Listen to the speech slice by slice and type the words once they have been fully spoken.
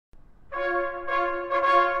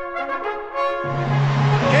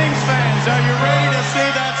So you ready to see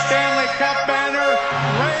that Stanley Cup banner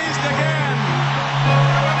raised again?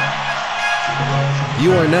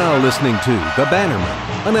 You are now listening to The Bannerman,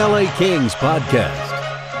 an LA Kings podcast.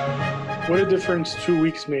 What a difference 2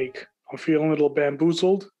 weeks make. I'm feeling a little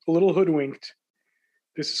bamboozled, a little hoodwinked.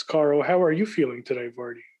 This is Caro. How are you feeling today,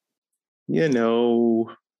 Vardy? You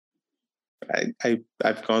know,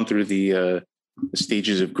 I've gone through the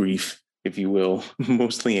stages of grief, if you will,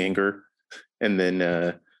 mostly anger, and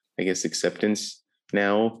then I guess acceptance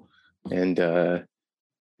now. And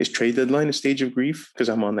is trade deadline a stage of grief? Because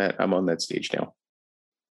I'm on that stage now.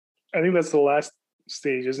 I think that's the last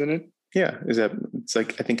stage, isn't it? Yeah, it's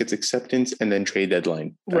like I think it's acceptance and then trade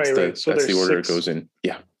deadline. That's right. So that's the order 6. it goes in.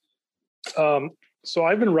 Yeah. So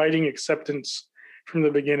I've been writing acceptance from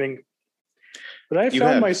the beginning, but I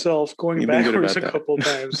found myself going backwards a couple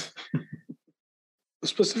times.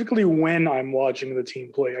 Specifically when I'm watching the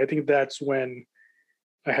team play. I think that's when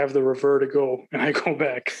I have the revertigo and I go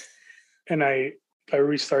back and I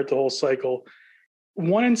restart the whole cycle.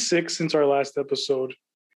 1-6 since our last episode.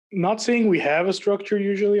 Not saying we have a structure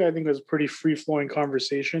usually. I think it's a pretty free-flowing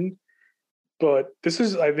conversation. But this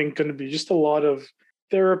is, I think, going to be just a lot of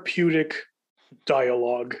therapeutic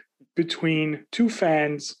dialogue between two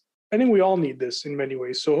fans. I think we all need this in many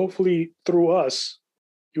ways. So hopefully through us,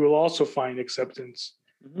 you will also find acceptance.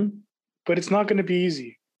 Mm-hmm. But it's not going to be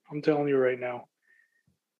easy. I'm telling you right now.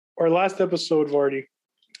 Our last episode, Vardy,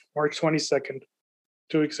 March 22nd,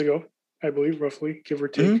 2 weeks ago, I believe, roughly, give or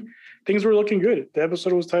take. Mm-hmm. Things were looking good. The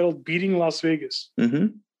episode was titled Beating Las Vegas.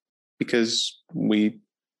 Mm-hmm. Because we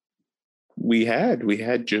had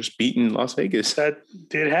just beaten Las Vegas. That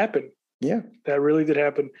did happen. Yeah. That really did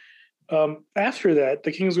happen. After that,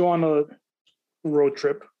 the Kings go on a road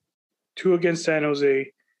trip. 2 against San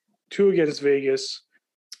Jose, 2 against Vegas.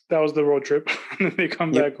 That was the road trip. And then they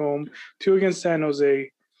come back home. 2 against San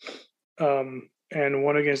Jose, and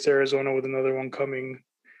 1 against Arizona, with another one coming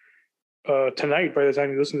tonight. By the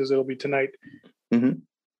time you listen to this, it'll be tonight. Mm-hmm.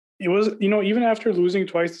 It was, even after losing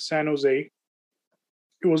twice to San Jose,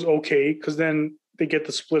 it was okay because then they get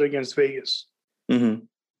the split against Vegas. Mm-hmm.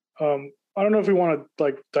 I don't know if we want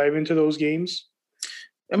to dive into those games.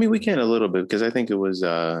 I mean, we can a little bit because I think it was.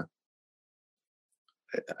 I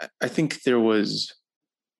think there was.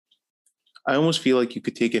 I almost feel like you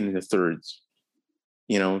could take it into thirds.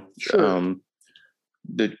 Sure.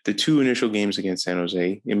 The 2 initial games against San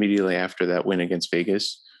Jose, immediately after that win against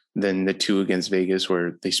Vegas, then the 2 against Vegas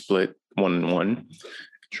where they split 1-1,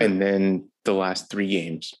 sure. And then the last 3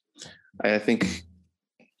 games. I think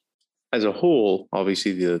as a whole,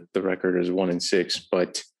 obviously the record is 1-6,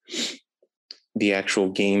 but the actual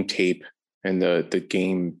game tape and the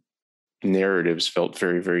game narratives felt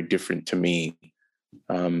very, very different to me.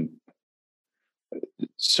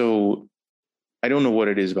 So I don't know what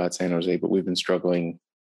it is about San Jose, but we've been struggling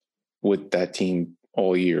with that team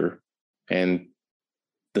all year. And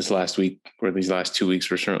this last week, or these last 2 weeks,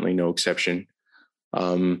 were certainly no exception.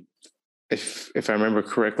 If I remember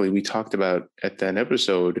correctly, we talked about at that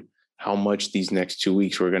episode how much these next 2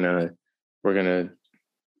 weeks we're gonna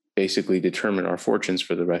basically determine our fortunes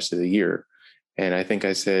for the rest of the year. And I think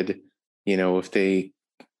I said,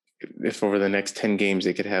 if over the next 10 games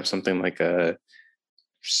they could have something like a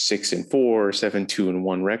 6-4,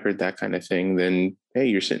 7-2-1 record, that kind of thing, then hey,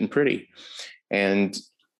 you're sitting pretty. And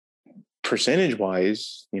percentage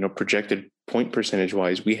wise, projected point percentage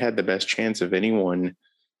wise, we had the best chance of anyone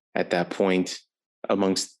at that point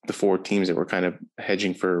amongst the 4 teams that were kind of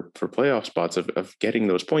hedging for playoff spots of getting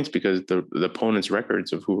those points, because the opponents'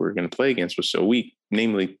 records of who we're going to play against was so weak,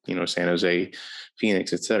 namely, San Jose,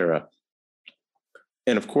 Phoenix, etc.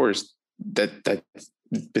 And of course, that's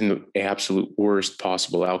been the absolute worst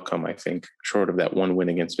possible outcome, I think, short of that 1 win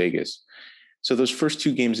against Vegas. So those first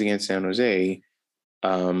 2 games against San Jose,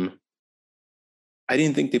 I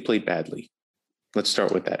didn't think they played badly. Let's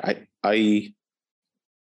start with that. I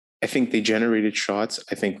think they generated shots.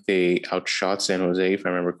 I think they outshot San Jose, if I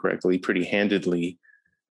remember correctly, pretty handedly,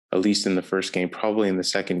 at least in the first game, probably in the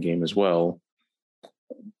second game as well.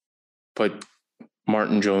 But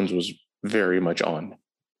Martin Jones was very much on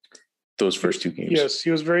those first 2 games. Yes,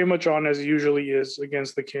 he was very much on, as he usually is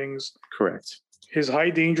against the Kings. Correct. His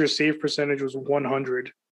high danger save percentage was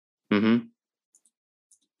 100. Mm-hmm.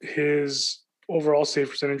 His overall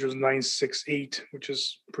save percentage was 968, which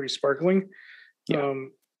is pretty sparkling. Yeah.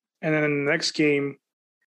 And then in the next game,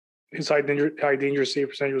 his high danger save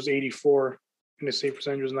percentage was 84, and his save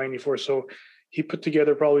percentage was 94. So he put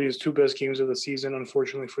together probably his 2 best games of the season,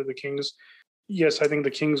 unfortunately, for the Kings. Yes, I think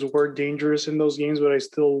the Kings were dangerous in those games, but I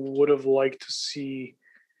still would have liked to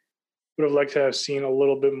have seen a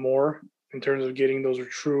little bit more in terms of getting those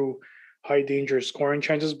true high danger scoring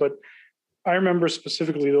chances. But I remember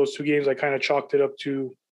specifically those two games, I kind of chalked it up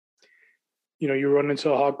to, you run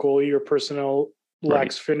into a hot goalie, your personnel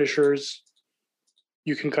lacks finishers.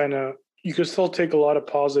 You can still take a lot of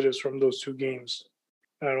positives from those two games.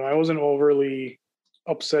 I don't know. I wasn't overly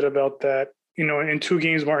upset about that. In two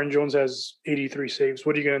games, Martin Jones has 83 saves.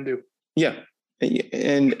 What are you going to do? Yeah.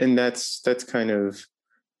 And that's kind of,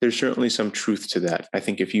 there's certainly some truth to that. I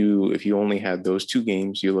think if you only had those two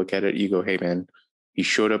games, you look at it, you go, hey man, he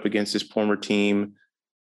showed up against his former team.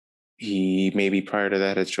 He maybe prior to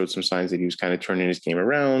that had showed some signs that he was kind of turning his game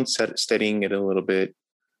around, steadying it a little bit.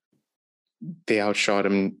 They outshot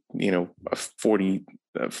him,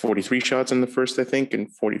 43 shots in the first, I think,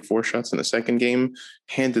 and 44 shots in the second game.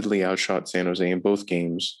 Handedly outshot San Jose in both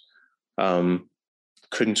games.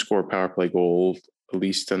 Couldn't score a power play goal, at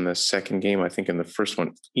least in the second game. I think in the first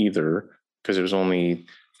one either, because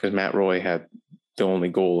Matt Roy had the only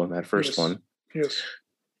goal in that first one. Yes.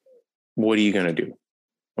 What are you going to do?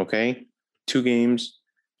 Okay. 2 games.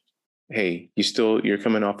 Hey, you're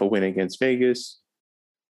coming off a win against Vegas.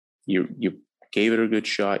 You gave it a good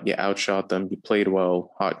shot. You outshot them. You played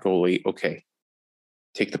well. Hot goalie. Okay.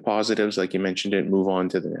 Take the positives, like you mentioned it, move on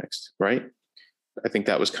to the next, right? I think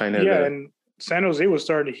that was kind of and San Jose was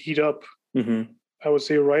starting to heat up. Mm-hmm. I would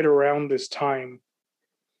say right around this time.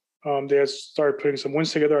 They had started putting some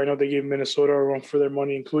wins together. I know they gave Minnesota a run for their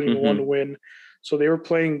money, including one win. So they were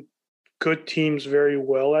playing good teams very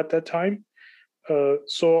well at that time.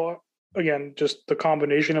 So again, just the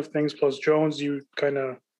combination of things plus Jones, you kind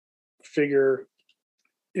of figure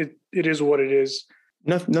it is what it is.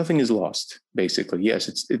 Nothing is lost, basically. Yes,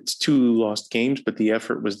 it's 2 lost games, but the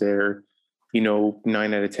effort was there. 9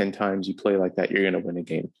 out of 10 times you play like that, you're going to win a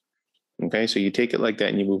game. Okay, so you take it like that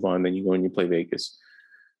and you move on. Then you go and you play Vegas.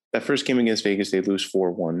 That first game against Vegas, they lose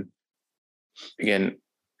 4-1. Again,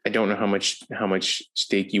 I don't know how much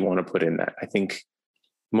stake you want to put in that. I think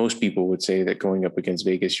most people would say that going up against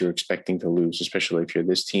Vegas, you're expecting to lose, especially if you're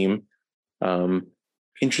this team.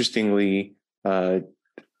 Interestingly,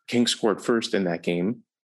 Kings scored first in that game,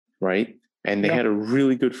 right? And they had a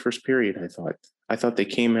really good first period, I thought they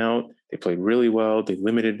came out, they played really well. They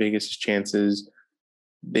limited Vegas's chances.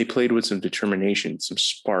 They played with some determination, some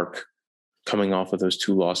spark coming off of those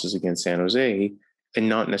 2 losses against San Jose and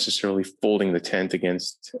not necessarily folding the tent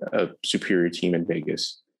against a superior team in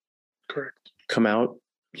Vegas. Correct. Come out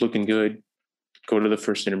looking good, go to the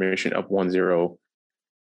first intermission up 1-0.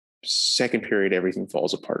 Second period, everything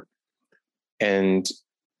falls apart. And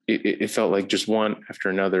it felt like just one after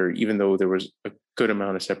another, even though there was a good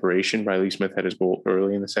amount of separation. Riley Smith had his goal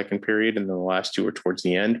early in the second period, and then the last 2 were towards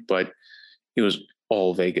the end, but it was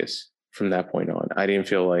all Vegas from that point on. I didn't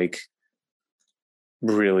feel like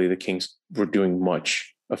really the Kings were doing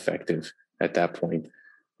much effective at that point.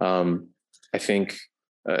 I think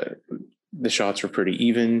the shots were pretty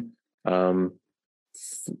even. Lehner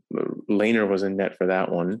was in net for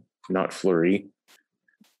that one, not Fleury.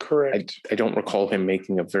 Correct. I don't recall him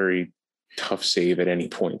making a very tough save at any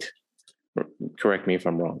point. Correct me if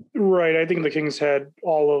I'm wrong. Right. I think the Kings had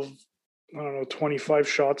all of, 25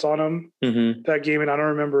 shots on them that game. And I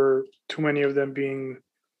don't remember too many of them being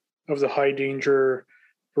of the high danger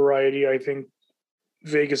variety. I think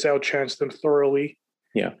Vegas outchanced them thoroughly.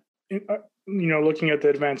 Yeah. Looking at the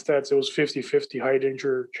advanced stats, it was 50-50 high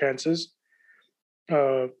danger chances.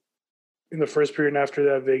 In the first period and after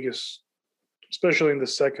that, Vegas, especially in the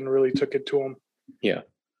second, really took it to them. Yeah.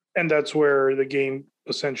 And that's where the game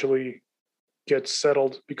essentially gets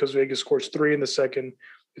settled because Vegas scores 3 in the second.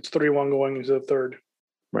 It's 3-1 going into the third.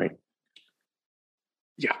 Right.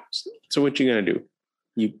 Yeah. So what you going to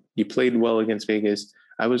do? You played well against Vegas.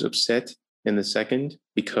 I was upset in the second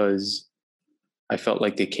because I felt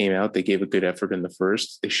like they came out, they gave a good effort in the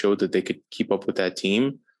first. They showed that they could keep up with that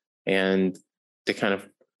team, and they kind of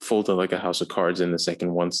folded like a house of cards in the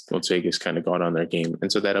second once Vegas kind of got on their game. And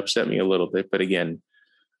so that upset me a little bit. But again,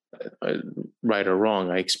 right or wrong,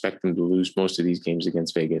 I expect them to lose most of these games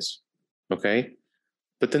against Vegas. Okay.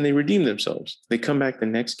 But then they redeem themselves. They come back the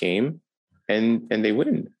next game and they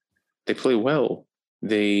win. They play well.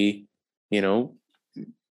 They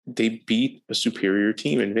beat a superior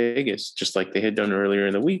team in Vegas, just like they had done earlier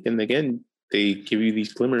in the week. And again, they give you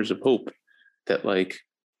these glimmers of hope that like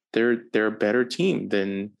they're a better team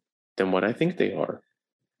than what I think they are.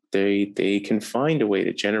 They can find a way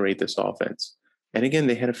to generate this offense. And again,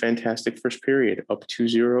 they had a fantastic first period, up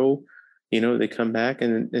 2-0. They come back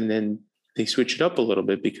and then they switch it up a little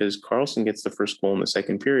bit because Carlson gets the first goal in the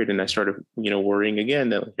second period. And I started, worrying again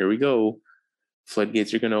that here we go.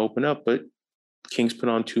 Floodgates are going to open up, but Kings put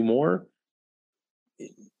on 2 more.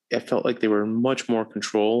 I felt like they were much more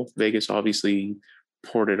control. Vegas obviously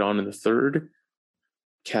poured it on in the third.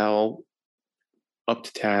 Cal up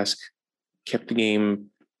to task, kept the game,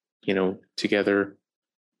 together,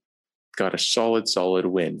 got a solid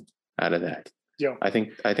win out of that. Yeah. I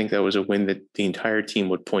think that was a win that the entire team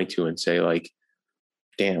would point to and say, like,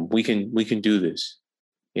 damn, we can do this.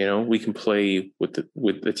 We can play with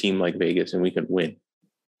the team like Vegas and we can win.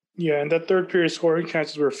 Yeah, and that third period scoring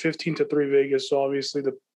chances were 15-3 Vegas, so obviously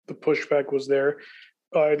the pushback was there.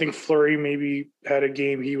 I think Fleury maybe had a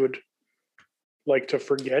game he would like to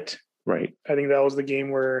forget. Right. I think that was the game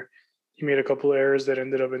where he made a couple of errors that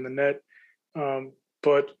ended up in the net.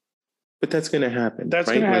 But that's going to happen. That's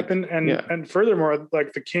right? going to happen. And furthermore,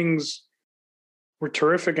 like, the Kings were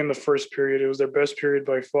terrific in the first period. It was their best period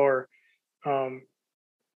by far. And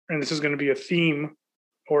this is going to be a theme,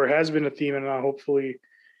 or has been a theme, and hopefully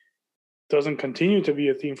doesn't continue to be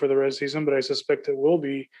a theme for the rest of the season, but I suspect it will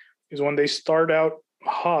be, is when they start out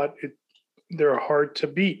hot, they're hard to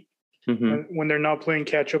beat. Mm-hmm. When they're not playing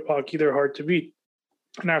catch-up hockey, they're hard to beat.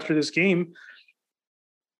 And after this game,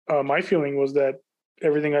 my feeling was that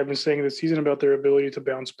everything I've been saying this season about their ability to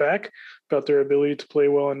bounce back, about their ability to play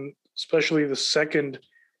well, and especially the second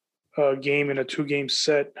game in a 2-game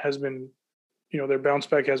set has been, their bounce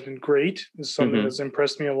back has been great. It's something Mm-hmm. that's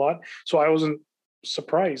impressed me a lot. So I wasn't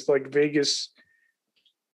surprised. Like, Vegas,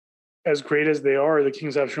 as great as they are, the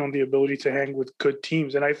Kings have shown the ability to hang with good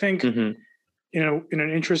teams. And I think Mm-hmm. in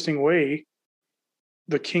an interesting way,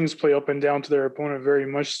 the Kings play up and down to their opponent very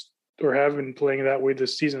much, or have been playing that way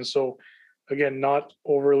this season. So again, not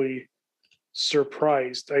overly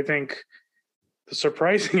surprised. I think the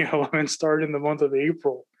surprising element started in the month of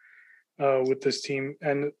April with this team,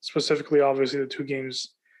 and specifically, obviously, the 2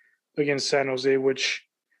 games against San Jose, which,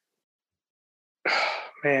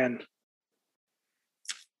 man,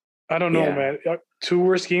 I don't know, man. 2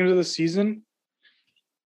 worst games of the season.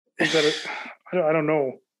 Is that I don't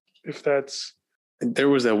know if that's. There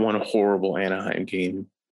was that one horrible Anaheim game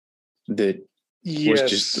that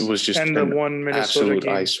was just and the one Minnesota absolute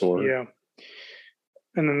game. eyesore. Yeah,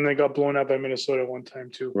 and then they got blown out by Minnesota one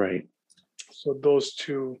time too. Right. So those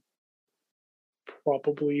 2,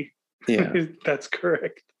 probably. Yeah, that's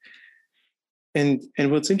correct. And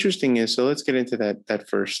what's interesting is, so let's get into that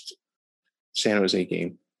first San Jose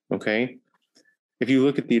game. Okay, if you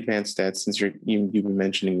look at the advanced stats, since you've been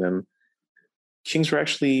mentioning them, Kings were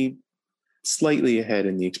actually slightly ahead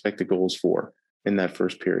in the expected goals for in that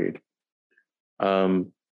first period. But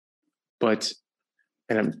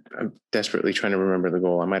I'm desperately trying to remember the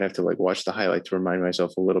goal. I might have to watch the highlight to remind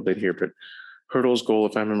myself a little bit here. But Hurdle's goal,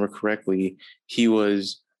 if I remember correctly, this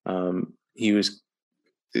was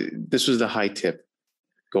the high tip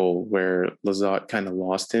goal where Lizotte kind of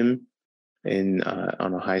lost him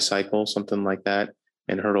on a high cycle, something like that.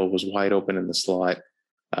 And Hurdle was wide open in the slot,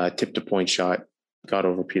 tipped a point shot, got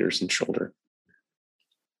over Peterson's shoulder.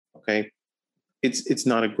 Okay. It's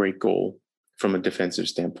not a great goal from a defensive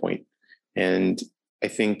standpoint. And I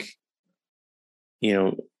think,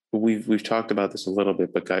 we've talked about this a little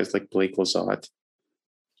bit, but guys like Blake Lizotte,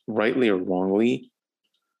 rightly or wrongly,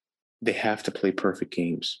 they have to play perfect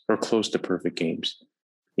games or close to perfect games.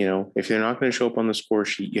 If they're not going to show up on the score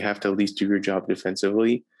sheet, you have to at least do your job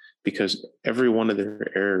defensively, because every one of their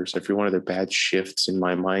errors, every one of their bad shifts in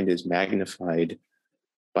my mind is magnified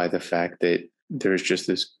by the fact that there's just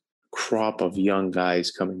this crop of young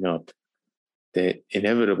guys coming up that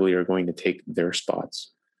inevitably are going to take their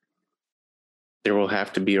spots. There will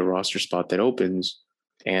have to be a roster spot that opens,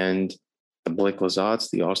 and the Blake Lizottes,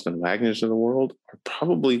 the Austin Wagners of the world are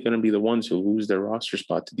probably going to be the ones who lose their roster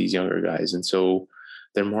spot to these younger guys. And so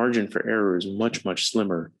their margin for error is much, much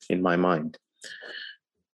slimmer in my mind.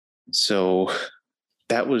 So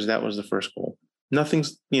that was the first goal.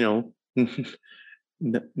 Nothing's, to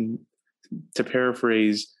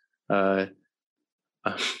paraphrase John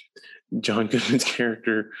Goodman's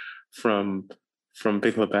character from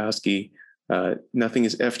Big Lebowski, nothing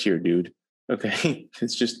is F tier, dude. Okay,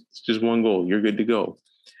 it's just one goal. You're good to go.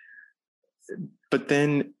 But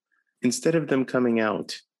then, instead of them coming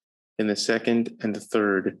out in the second and the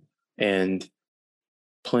third and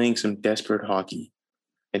playing some desperate hockey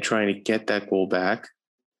and trying to get that goal back,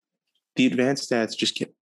 the advanced stats just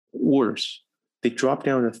get worse. They drop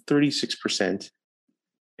down to 36%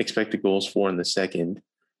 expected goals for in the second.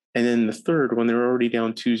 And then the third, when they're already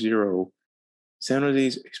down 2-0, San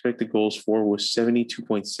Jose's expected goals for was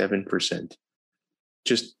 72.7%.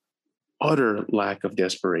 Just utter lack of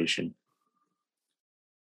desperation.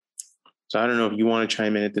 So I don't know if you want to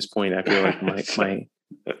chime in at this point. I feel like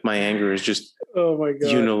my anger is just Oh my God.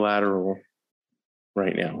 unilateral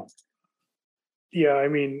right now. Yeah, I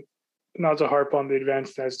mean, not to harp on the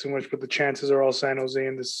advanced stats too much, but the chances are all San Jose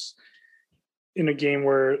in a game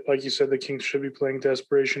where, like you said, the Kings should be playing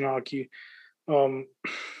desperation hockey. Um,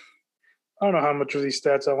 I don't know how much of these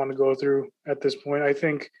stats I want to go through at this point. I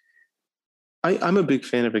think I'm a big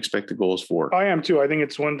fan of expected goals for. I am too. I think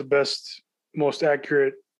it's one of the best, most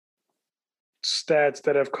accurate stats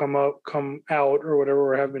that have come out, or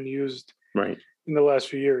whatever, or have been used Right. in the last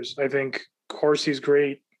few years. I think Corsi's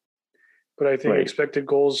great, but I think Right. expected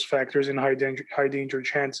goals factors in high danger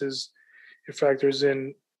chances. It factors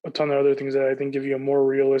in a ton of other things that I think give you a more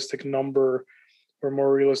realistic number or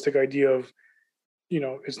more realistic idea of,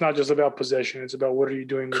 it's not just about possession. It's about what are you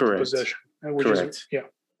doing with the possession, and which Correct. is, yeah.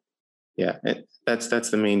 Yeah, and that's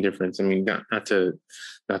the main difference. I mean, not to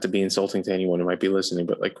be insulting to anyone who might be listening,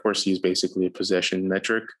 but like Corsi is basically a possession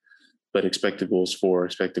metric, but expected goals for,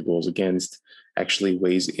 expected goals against actually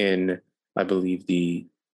weighs in, I believe, the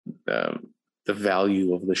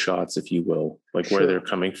value of the shots, if you will, like where they're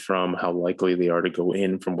coming from, how likely they are to go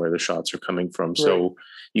in from where the shots are coming from. Right. So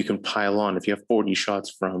you can pile on. If you have 40 shots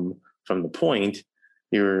from the point,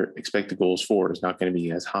 your expected goals for is not going to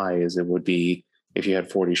be as high as it would be if you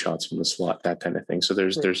had 40 shots from the slot, that kind of thing. So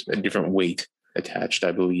there's a different weight attached,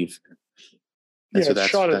 I believe. And so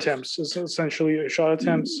shot attempts. It's essentially shot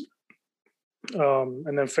attempts.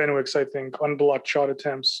 And then Fenwick's, I think, unblocked shot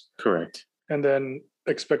attempts. Correct. And then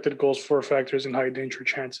expected goals for factors in high danger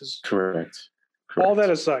chances. Correct. All that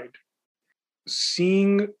aside,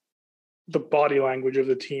 seeing the body language of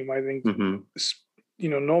the team, I think,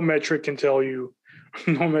 no metric can tell you,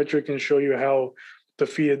 no metric can show you how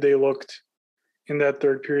defeated they looked in that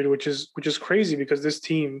third period, which is crazy because this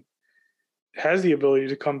team has the ability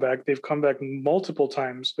to come back. They've come back multiple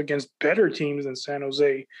times against better teams than San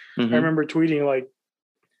Jose. I remember tweeting like,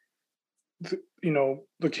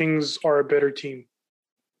 the Kings are a better team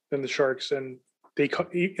than the Sharks, and they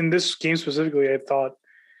in this game specifically, I thought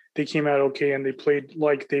they came out okay and they played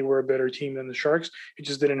like they were a better team than the Sharks. It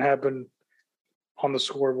just didn't happen on the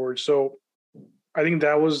scoreboard. So I think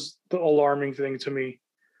that was the alarming thing to me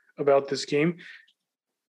about this game.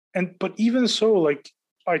 But even so, like,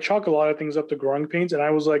 I chalk a lot of things up to growing pains, and I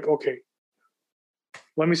was like, okay,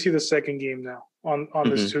 let me see the second game now on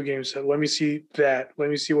this 2-game set. Let me see that. Let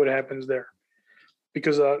me see what happens there.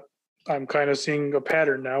 Because I'm kind of seeing a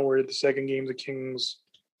pattern now where the second game, the Kings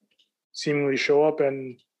seemingly show up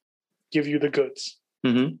and give you the goods.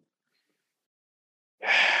 Man,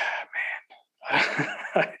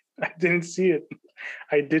 I didn't see it.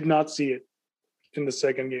 I did not see it in the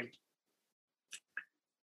second game.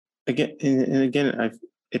 Again,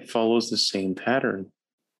 it follows the same pattern.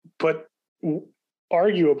 But not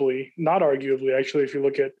arguably, actually, if you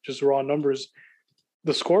look at just raw numbers,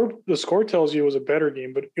 the score tells you it was a better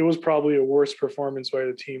game, but it was probably a worse performance by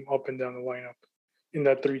the team up and down the lineup in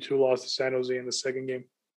that 3-2 loss to San Jose in the second game.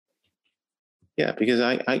 Yeah, because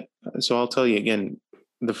so I'll tell you again,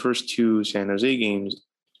 the first 2 San Jose games,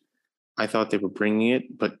 I thought they were bringing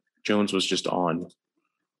it, but Jones was just on.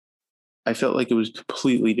 I felt like it was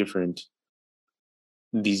completely different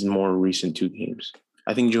these more recent 2 games.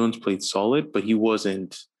 I think Jones played solid, but he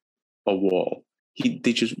wasn't a wall. We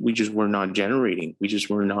just were not generating. We just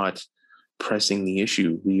were not pressing the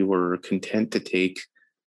issue. We were content to take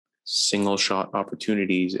single shot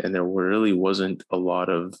opportunities, and there really wasn't a lot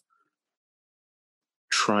of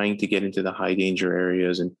trying to get into the high danger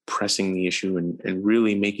areas and pressing the issue and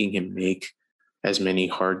really making him make as many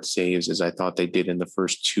hard saves as I thought they did in the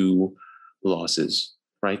first 2 losses,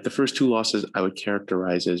 right? The first 2 losses I would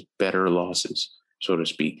characterize as better losses, so to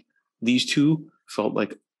speak. These 2 felt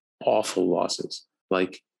like awful losses,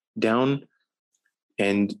 like down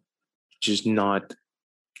and just not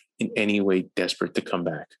in any way desperate to come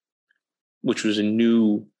back, which was a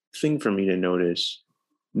new thing for me to notice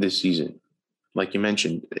this season. Like you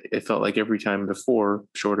mentioned, it felt like every time before,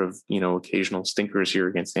 short of, occasional stinkers here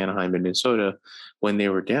against Anaheim and Minnesota, when they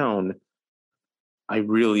were down, I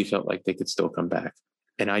really felt like they could still come back.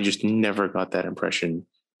 And I just never got that impression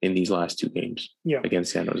in these last 2 games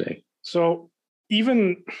against San Jose. So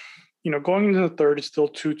even, going into the third, it's still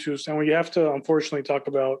 2-2. And we have to, unfortunately, talk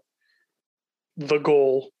about the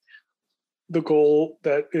goal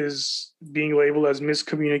that is being labeled as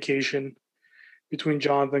miscommunication between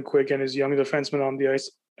Jonathan Quick and his young defenseman on the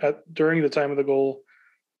ice during the time of the goal,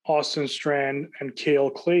 Austin Strand and Cale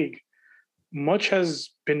Clegg. Much has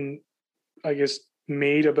been, I guess,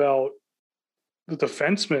 made about the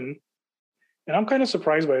defenseman, and I'm kind of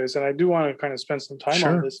surprised by this, and I do want to kind of spend some time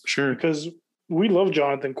on this, because we love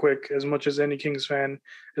Jonathan Quick as much as any Kings fan,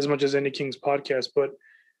 as much as any Kings podcast, but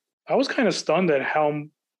I was kind of stunned at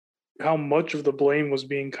how much of the blame was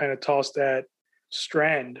being kind of tossed at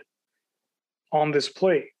Strand on this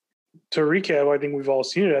play. To recap, I think we've all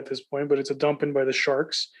seen it at this point, but it's a dump in by the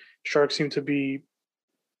Sharks. Sharks seem to be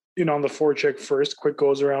on the forecheck first. Quick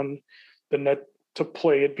goes around the net to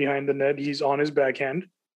play it behind the net. He's on his backhand.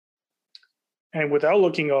 And without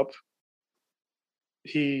looking up,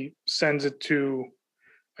 he sends it to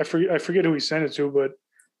I forget who he sent it to, but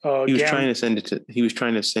he was trying to send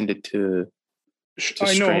it to I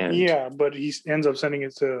know, Strand. yeah, but he ends up sending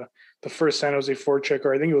it to the first San Jose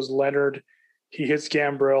forechecker. I think it was Leonard. He hits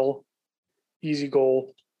Gambrell. Easy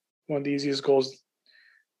goal. One of the easiest goals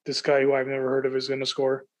this guy who I've never heard of is going to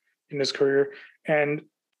score in his career. And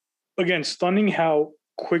again, stunning how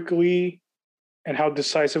quickly and how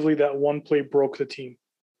decisively that one play broke the team.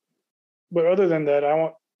 But other than that, I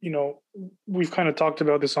want, we've kind of talked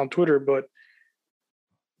about this on Twitter, but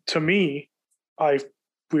to me,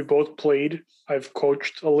 we both played. I've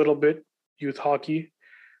coached a little bit youth hockey.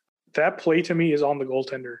 That play to me is on the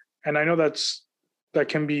goaltender. And I know that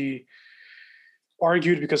can be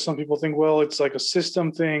argued because some people think, well, it's like a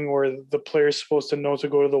system thing where the player's supposed to know to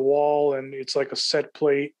go to the wall and it's like a set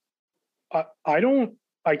play.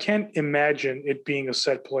 I can't imagine it being a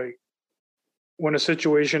set play when a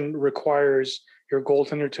situation requires your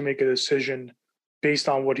goaltender to make a decision based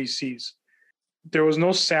on what he sees. There was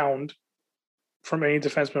no sound from any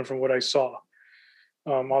defenseman from what I saw.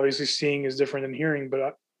 Obviously, seeing is different than hearing,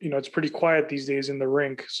 but it's pretty quiet these days in the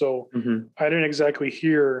rink. So I didn't exactly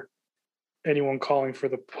hear anyone calling for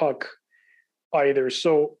the puck either.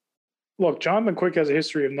 So, look, Jonathan Quick has a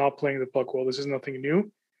history of not playing the puck well. This is nothing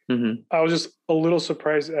new. I was just a little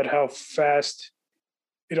surprised at how fast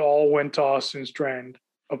it all went to Austin Strand,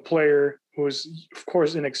 a player who is, of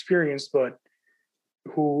course, inexperienced, but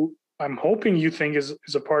who I'm hoping you think is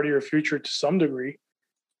a part of your future to some degree.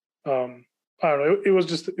 I don't know. It was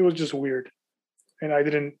just weird, and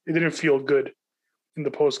it didn't feel good in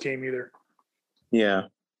the post game either. Yeah,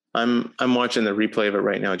 I'm watching the replay of it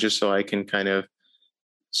right now just so I can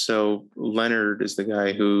so Leonard is the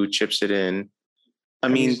guy who chips it in. I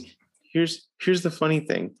mean, here's the funny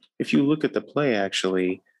thing. If you look at the play,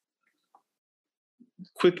 actually,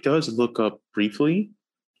 Quick does look up briefly,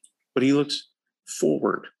 but he looks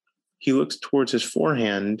forward. He looks towards his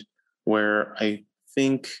forehand where I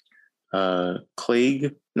think not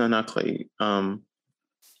Clague,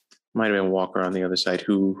 might have been Walker on the other side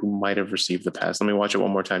who might have received the pass. Let me watch it one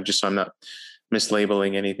more time just so I'm not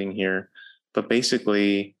mislabeling anything here. But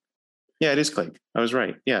basically, yeah, it is Clague. I was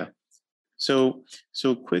right. Yeah. So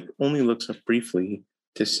Quick only looks up briefly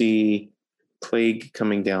to see Clague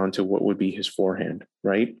coming down to what would be his forehand,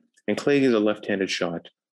 right? And Clague is a left-handed shot.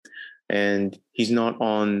 And he's not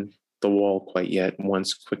on the wall quite yet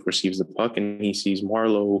once Quick receives the puck, and he sees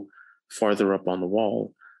Marleau farther up on the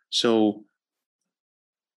wall. So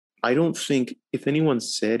I don't think if anyone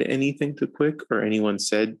said anything to Quick or anyone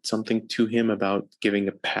said something to him about giving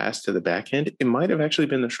a pass to the backhand, it might have actually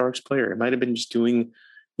been the Sharks player. It might have been just doing,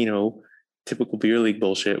 typical beer league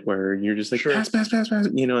bullshit where you're just like, pass,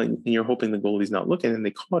 and you're hoping the goalie's not looking, and they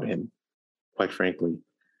caught him, quite frankly,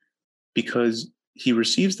 because he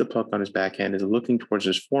receives the puck on his backhand, is looking towards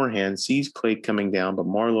his forehand, sees Clague coming down, but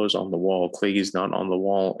Marleau's on the wall. Clague is not on the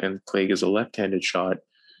wall, and Clague is a left-handed shot,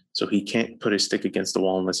 so he can't put his stick against the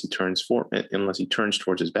wall unless he turns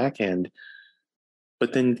towards his backhand.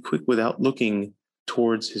 But then Quick, without looking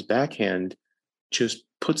towards his backhand, just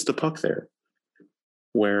puts the puck there,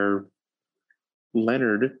 where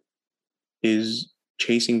Leonard is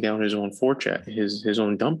chasing down his own forecheck, his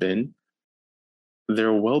own dump in.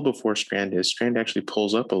 They're well before Strand is. Strand actually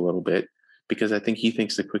pulls up a little bit because I think he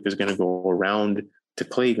thinks the Quick is going to go around to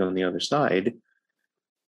Clague on the other side.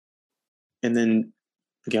 And then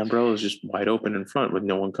Gambrell is just wide open in front with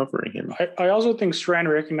no one covering him. I also think Strand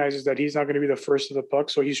recognizes that he's not going to be the first of the puck,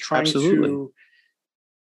 so he's trying to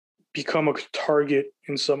become a target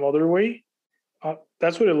in some other way.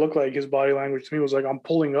 That's what it looked like. His body language to me was like, I'm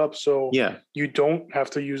pulling up, so you don't have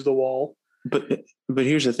to use the wall. But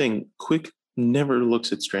here's the thing. Quick never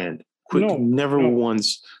looks at Strand. Quick never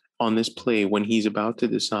once on this play when he's about to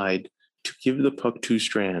decide to give the puck to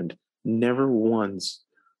Strand, never once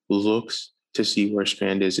looks to see where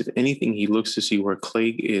Strand is. If anything, he looks to see where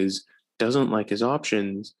Clague is, doesn't like his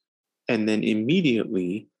options, and then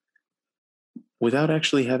immediately, without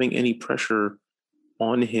actually having any pressure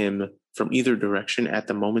on him from either direction at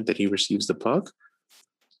the moment that he receives the puck,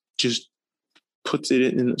 just puts it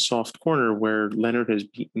in the soft corner where Leonard has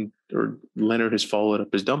beaten or Leonard has followed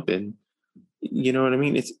up his dump in. You know what I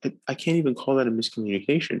mean? I can't even call that a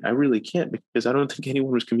miscommunication. I really can't, because I don't think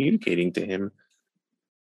anyone was communicating to him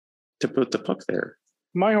to put the puck there.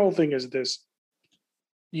 My whole thing is this.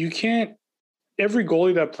 You can't every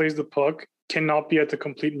goalie that plays the puck cannot be at the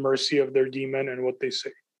complete mercy of their D-men and what they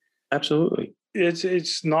say. Absolutely.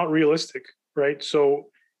 It's not realistic, right? So,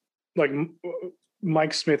 like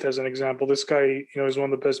Mike Smith as an example, this guy, is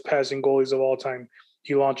one of the best passing goalies of all time.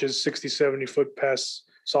 He launches 60, 70-foot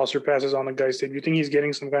saucer passes on the guy's head. You think he's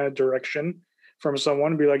getting some kind of direction from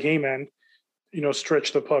someone? Be like, hey, man,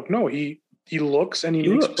 stretch the puck. No, he looks and he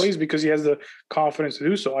makes plays because he has the confidence to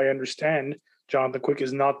do so. I understand Jonathan Quick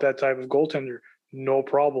is not that type of goaltender. No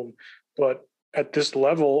problem. But at this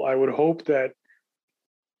level, I would hope that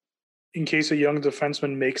in case a young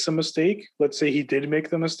defenseman makes a mistake, let's say he did make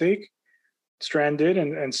the mistake, Strand did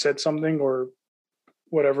and said something or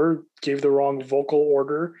whatever, gave the wrong vocal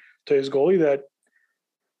order to his goalie, that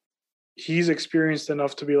he's experienced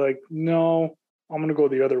enough to be like, no, I'm going to go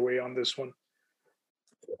the other way on this one.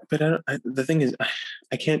 But the thing is,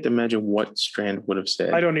 I can't imagine what Strand would have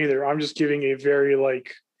said. I don't either. I'm just giving a very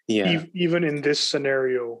even in this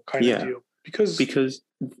scenario kind of deal. Because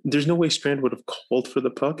there's no way Strand would have called for the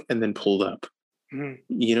puck and then pulled up.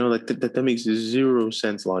 Mm-hmm. That makes zero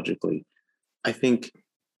sense logically. I think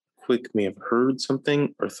Quick may have heard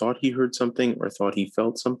something or thought he heard something or thought he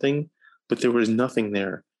felt something, but there was nothing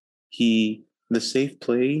there. The safe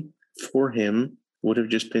play for him would have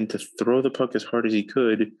just been to throw the puck as hard as he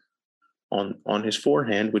could on his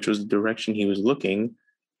forehand, which was the direction he was looking,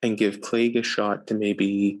 and give Clegg a shot to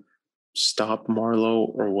maybe stop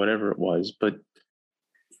Marleau or whatever it was. But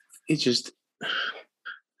it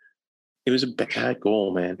was a bad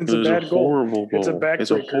goal, man. It's a bad goal. Horrible goal. It's a backbreaker.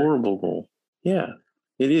 It's a horrible goal. Yeah,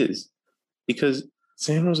 it is. Because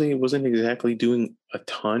San Jose wasn't exactly doing a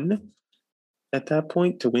ton at that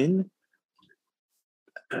point to win.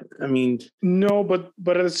 I mean, no, but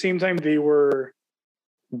at the same time they were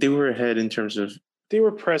ahead in terms of they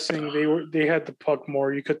were pressing. They had the puck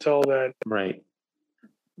more. You could tell that right.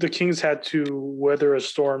 The Kings had to weather a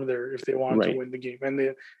storm there if they wanted to win the game,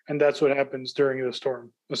 and that's what happens during the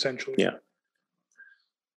storm, essentially. Yeah.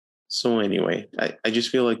 So anyway, I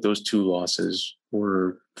just feel like those two losses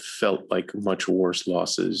felt like much worse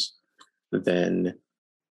losses than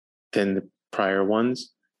the prior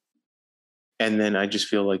ones. And then I just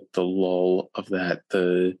feel like the lull of that,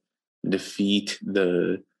 the defeat,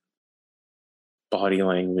 the body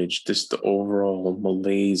language, just the overall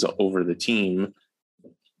malaise over the team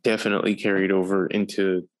definitely carried over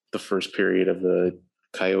into the first period of the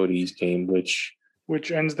Coyotes game, which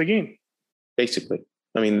ends the game. Basically.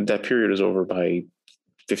 I mean, that period was over by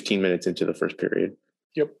 15 minutes into the first period.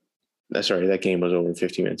 Yep. Sorry, that game was over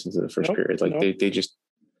 15 minutes into the first period. They just...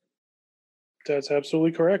 That's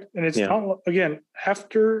absolutely correct. And it's not, again,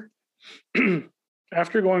 after going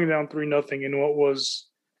down 3-0 in what was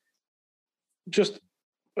just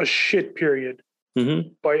a shit period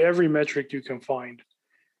by every metric you can find.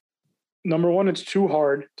 Number one, it's too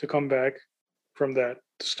hard to come back from that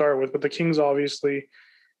to start with. But the Kings obviously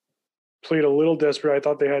played a little desperate. I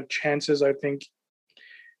thought they had chances. I think,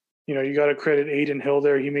 you got to credit Aiden Hill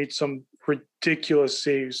there. He made some ridiculous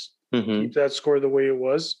saves to keep that score the way it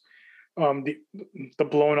was. The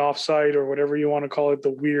blown offside or whatever you want to call it,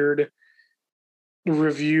 the weird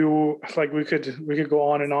review, like we could go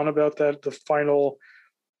on and on about that. The final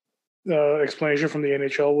explanation from the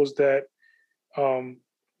NHL was that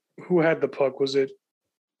who had the puck? Was it?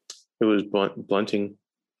 It was Bunting.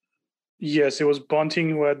 Yes, it was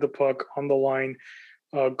Bunting who had the puck on the line.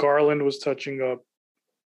 Garland was touching up.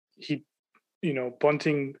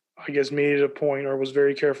 Bunting, I guess, made it a point or was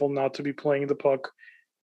very careful not to be playing the puck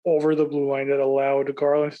over the blue line that allowed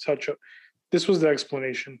Garland to touch up. This was the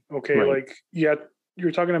explanation. Okay. Right.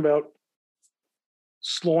 You're talking about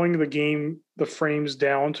slowing the frames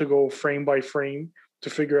down to go frame by frame to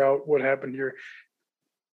figure out what happened here.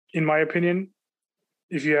 In my opinion,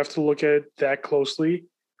 if you have to look at it that closely,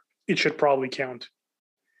 it should probably count.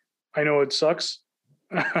 I know it sucks.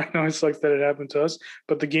 I know it sucks that it happened to us,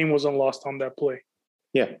 but the game wasn't lost on that play.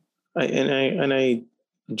 Yeah. I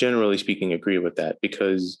generally speaking agree with that,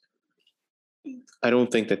 because I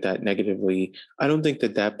don't think that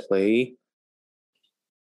play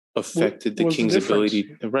affected the Kings'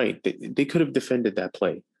 ability. Right. They could have defended that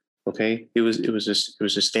play. Okay. It was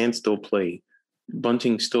a standstill play.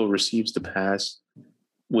 Bunting still receives the pass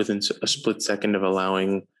within a split second of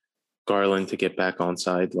allowing Garland to get back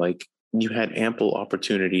onside. Like, you had ample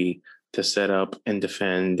opportunity to set up and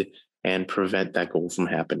defend and prevent that goal from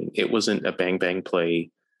happening. It wasn't a bang bang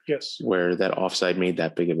play. Yes. Where that offside made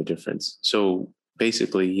that big of a difference. So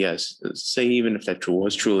basically, yes, say even if that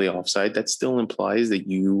was truly offside, that still implies that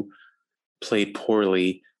you played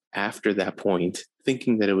poorly after that point,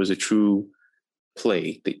 thinking that it was a true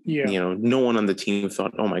play. Yeah. No one on the team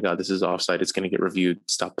thought, oh my God, this is offside. It's going to get reviewed.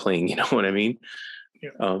 Stop playing. You know what I mean?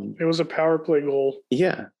 Yeah. It was a power play goal.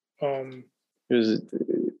 Yeah. Um, It was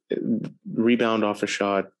a rebound off a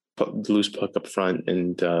shot, loose puck up front,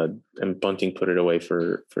 and Bunting put it away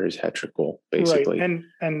for his hat trick goal, basically. Right.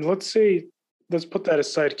 And let's put that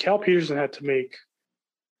aside. Cal Peterson had to make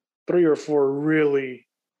 3 or 4 really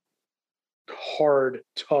hard,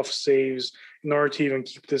 tough saves in order to even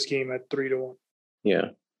keep this game at 3-1.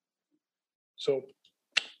 Yeah. So,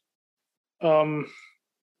 I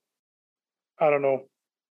don't know.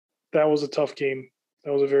 That was a tough game.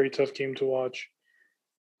 That was a very tough game to watch.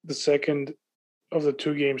 The second of the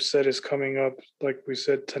 2 game set is coming up, like we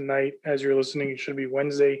said, tonight. As you're listening, it should be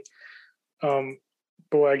Wednesday.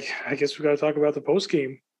 But I guess we got to talk about the post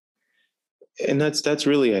game. And that's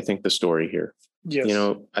really, I think, the story here. Yes.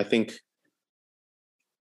 I think,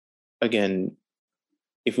 again,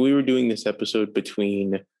 if we were doing this episode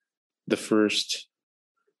between the first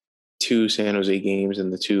 2 San Jose games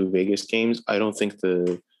and the 2 Vegas games, I don't think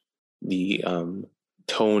the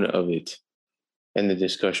tone of it and the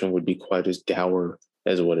discussion would be quite as dour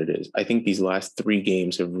as what it is. I think these last 3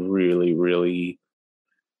 games have really, really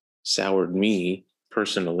soured me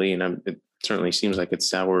personally, and it certainly seems like it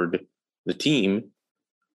soured the team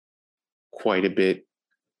quite a bit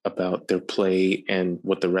about their play and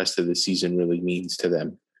what the rest of the season really means to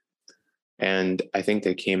them. And I think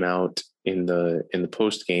they came out in the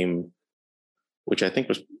post game, which I think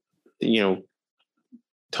was,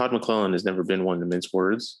 Todd McClellan has never been one to mince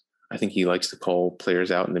words. I think he likes to call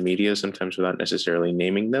players out in the media, sometimes without necessarily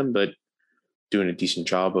naming them, but doing a decent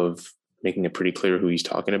job of making it pretty clear who he's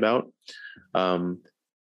talking about.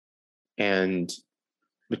 And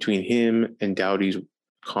between him and Doughty's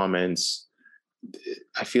comments,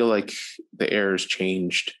 I feel like the air has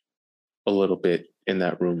changed a little bit in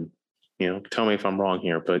that room. Tell me if I'm wrong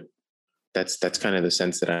here, but that's kind of the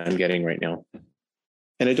sense that I'm getting right now.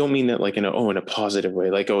 And I don't mean that like in a positive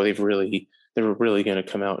way, like, oh, they're really going to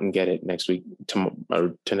come out and get it next week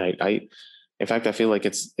or tonight. In fact, I feel like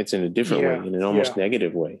it's in a different way, in an almost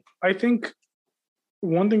negative way. I think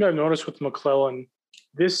one thing I've noticed with McClellan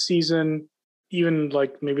this season, even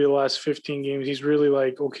like maybe the last 15 games, he's really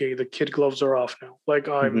like, okay, the kid gloves are off now. Like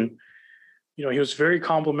he was very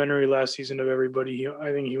complimentary last season of everybody.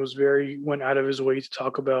 I think he went out of his way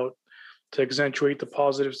to accentuate the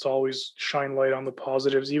positives, to always shine light on the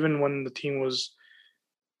positives, even when the team was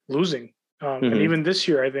losing. And even this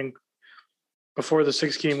year, I think before the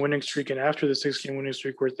 6-game winning streak and after the 6-game winning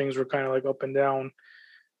streak, where things were kind of like up and down.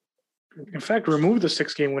 In fact, remove the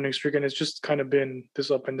 6-game winning streak, and it's just kind of been this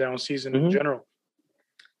up and down season in general.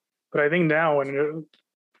 But I think now, and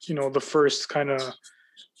the first kind of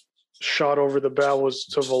shot over the bow was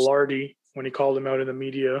to Velarde when he called him out in the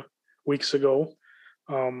media weeks ago.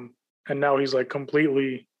 And now he's like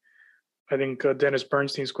completely. I think Dennis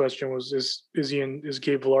Bernstein's question was, is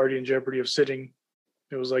Gabe Velarde in jeopardy of sitting?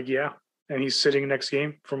 It was like, yeah. And he's sitting next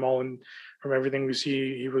game from everything we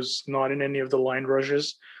see. He was not in any of the line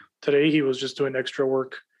rushes today. He was just doing extra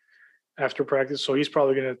work after practice. So he's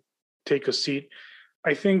probably going to take a seat.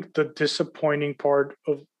 I think the disappointing part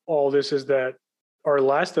of all this is that our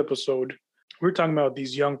last episode, we were talking about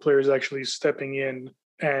these young players actually stepping in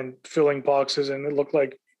and filling boxes. And it looked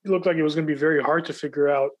like it was going to be very hard to figure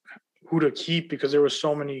out who to keep because there were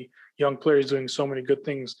so many young players doing so many good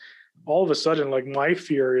things. All of a sudden, like my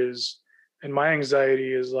fear is, and my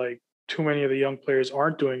anxiety is like too many of the young players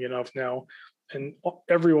aren't doing enough now. And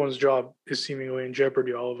everyone's job is seemingly in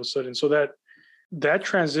jeopardy all of a sudden. So that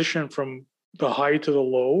transition from the high to the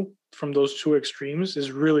low from those 2 extremes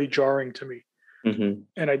is really jarring to me. And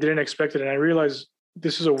I didn't expect it. And I realized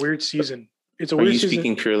this is a weird season. It's a weird season. Are you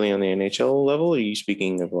speaking purely on the NHL level, or are you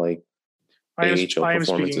speaking of like I am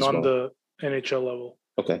speaking on the NHL level.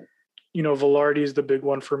 Okay. Velarde is the big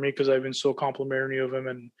one for me because I've been so complimentary of him,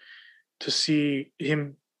 and to see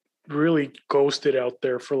him really ghosted out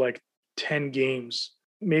there for like 10 games,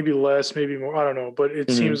 maybe less, maybe more, I don't know. But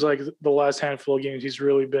it seems like the last handful of games, he's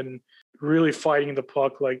really been fighting the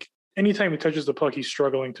puck. Like anytime he touches the puck, he's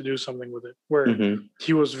struggling to do something with it, where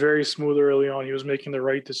he was very smooth early on. He was making the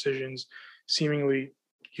right decisions, seemingly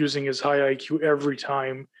using his high IQ every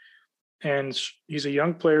time. And he's a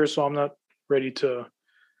young player, so I'm not ready to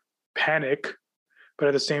panic. But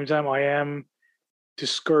at the same time, I am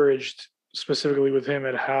discouraged specifically with him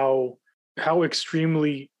at how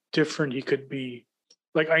extremely different he could be.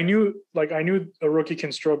 I knew a rookie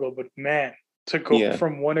can struggle, but man, to go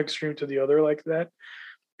from one extreme to the other like that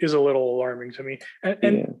is a little alarming to me.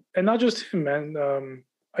 And not just him, man.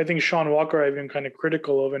 I think Sean Walker I've been kind of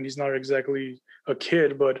critical of, and he's not exactly a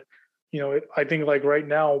kid, but I think like right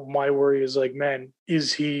now, my worry is like, man,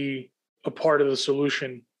 is he a part of the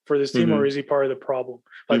solution for this team, or is he part of the problem?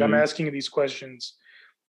 Like I'm asking these questions.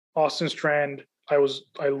 Austin Strand, I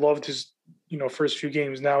loved his, first few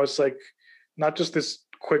games. Now it's like not just this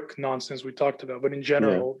quick nonsense we talked about, but in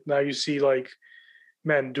general, now you see like,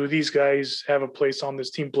 man, do these guys have a place on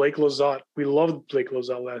this team? Blake Lizotte, we loved Blake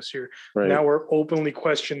Lizotte last year. Right. Now we're openly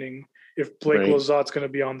questioning if Blake Lizotte's going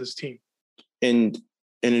to be on this team. And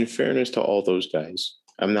in fairness to all those guys,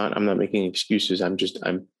 I'm not making excuses. I'm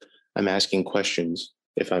asking questions,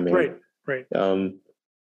 if I may. Right.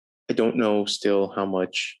 I don't know still how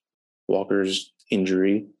much Walker's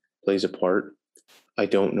injury plays a part. I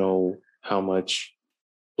don't know how much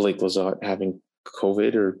Blake Lizotte having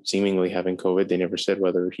COVID or seemingly having COVID. They never said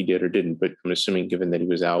whether he did or didn't, but I'm assuming given that he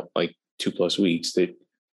was out like 2+ weeks that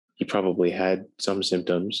he probably had some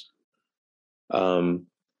symptoms. And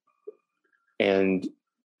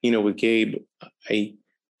with Gabe, I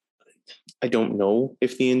don't know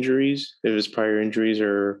if his prior injuries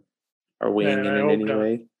are weighing in any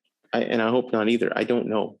way. I hope not either. I don't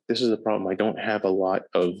know. This is the problem. I don't have a lot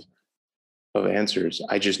of answers.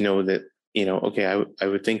 I just know that, I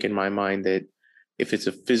would think in my mind that if it's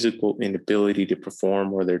a physical inability to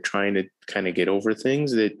perform or they're trying to kind of get over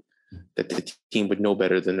things, that the team would know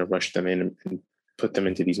better than to rush them in and put them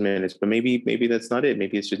into these minutes. But maybe that's not it.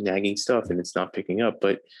 Maybe it's just nagging stuff and it's not picking up.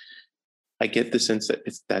 But I get the sense that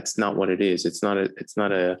that's not what it is. It's not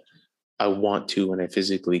a I want to and I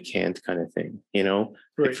physically can't kind of thing, Right.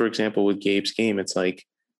 Like for example, with Gabe's game, it's like,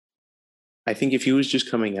 I think if he was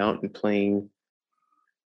just coming out and playing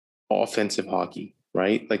offensive hockey,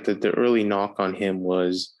 right? Like the early knock on him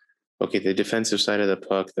was, okay, the defensive side of the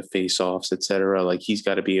puck, the face-offs, etc. Like he's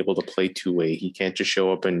got to be able to play two-way. He can't just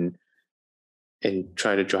show up and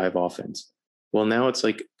try to drive offense. Well, now it's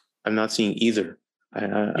like, I'm not seeing either.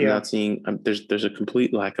 I'm not seeing, there's a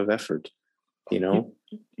complete lack of effort,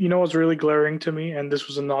 What's really glaring to me, and this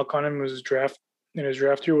was a knock on him in his draft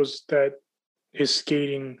year, was that his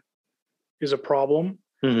skating is a problem.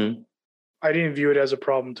 Mm-hmm. I didn't view it as a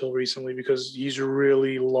problem until recently because he's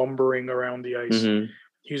really lumbering around the ice. Mm-hmm.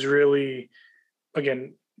 He's really,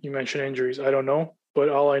 again, you mentioned injuries. I don't know, but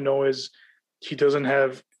all I know is he doesn't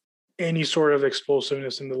have any sort of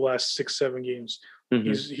explosiveness in the last 6-7 games.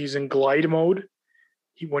 Mm-hmm. He's in glide mode.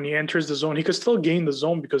 When he enters the zone, he could still gain the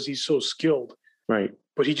zone because he's so skilled. Right.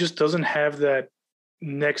 But he just doesn't have that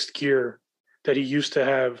next gear that he used to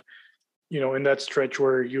have, in that stretch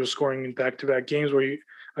where he was scoring in back-to-back games where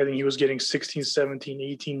I think he was getting 16, 17,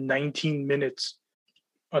 18, 19 minutes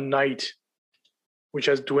a night, which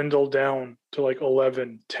has dwindled down to like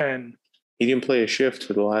 11, 10. He didn't play a shift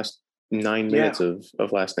for the last 9 minutes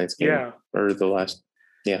of last night's game. Yeah. Or the last,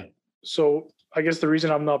 yeah. So I guess the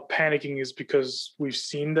reason I'm not panicking is because we've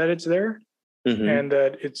seen that it's there and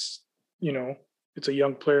that it's, it's a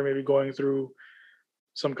young player maybe going through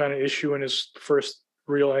some kind of issue in his first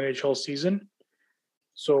real NHL season.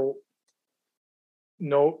 So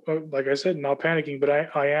no, like I said, not panicking, but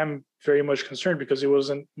I am very much concerned because it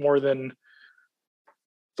wasn't more than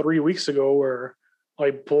 3 weeks ago where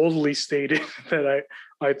I boldly stated that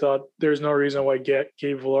I thought there's no reason why Gabe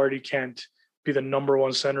Vilardi can't be the number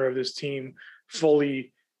one center of this team,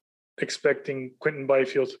 fully expecting Quinton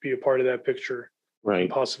Byfield to be a part of that picture, right?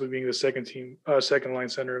 Possibly being the second line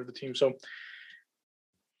center of the team. So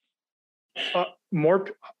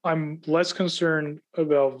I'm less concerned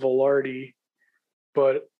about Vilardi,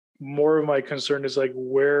 but more of my concern is like,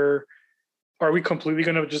 where are we completely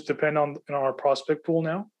going to just depend on our prospect pool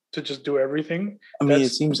now to just do everything? I mean, it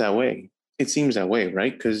seems that way.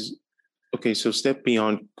 Right? Because, okay, so step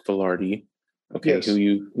beyond Vilardi. Okay, yes. Who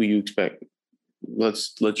you expect?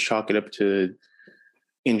 Let's chalk it up to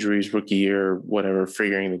injuries, rookie year, whatever,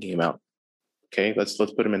 figuring the game out. Okay, let's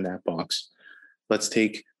put him in that box. Let's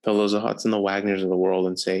take the Lizottes and the Wagners of the world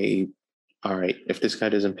and say, all right, if this guy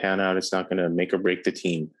doesn't pan out, it's not going to make or break the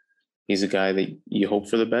team. He's a guy that you hope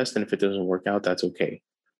for the best, and if it doesn't work out, that's okay,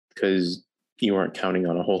 because you aren't counting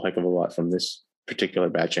on a whole heck of a lot from this particular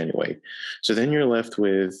batch anyway. So then you're left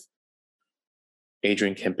with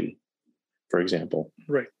Adrian Kempe, for example,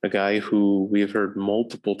 right? A guy who we have heard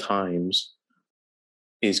multiple times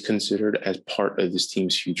is considered as part of this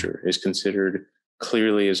team's future, is considered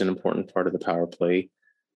clearly as an important part of the power play,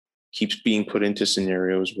 keeps being put into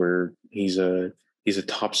scenarios where he's a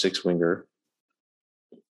top six winger,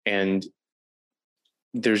 and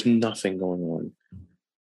there's nothing going on.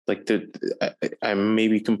 Like I may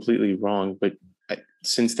be completely wrong, but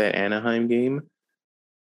since that Anaheim game,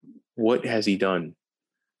 what has he done?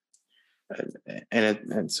 And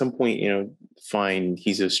at some point, fine,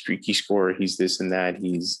 he's a streaky scorer. He's this and that.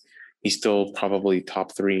 He's He's still probably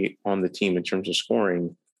top 3 on the team in terms of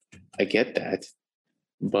scoring. I get that.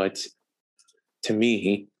 But to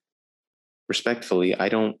me, respectfully,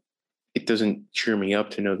 it doesn't cheer me up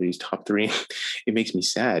to know that he's top 3. It makes me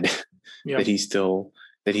sad that he's still,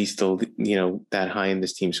 that high in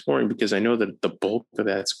this team scoring, because I know that the bulk of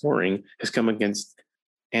that scoring has come against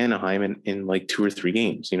Anaheim in like 2 or 3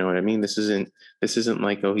 games. You know what I mean? This isn't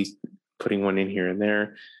like, oh, he's putting one in here and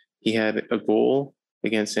there. He had a goal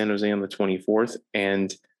against San Jose on the 24th,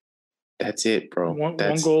 and that's it, bro. One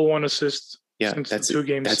goal, 1 assist. Yeah, since that's the 2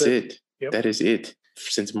 games. That's it. Yep. That is it.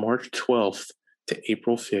 Since March 12th to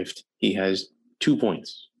April 5th, he has 2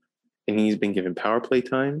 points, and he's been given power play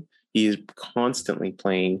time. He is constantly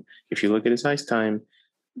playing. If you look at his ice time,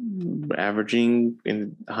 averaging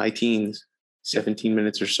in the high teens, 17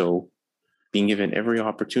 minutes or so, being given every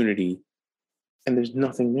opportunity, and there's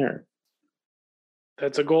nothing there.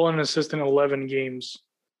 That's a goal and an assist in 11 games.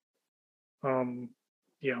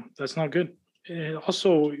 That's not good. And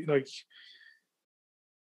also, like,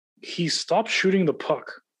 he stopped shooting the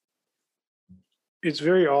puck. It's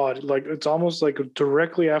very odd. Like, it's almost like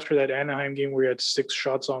directly after that Anaheim game where he had 6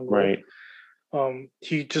 shots on goal. Right.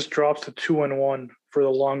 He just drops to 2-1 for the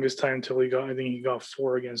longest time until he got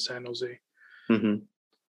 4 against San Jose. Mm-hmm.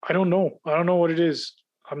 I don't know what it is.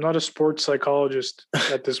 I'm not a sports psychologist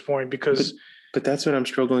at this point, because but that's what I'm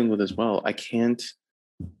struggling with as well. I can't,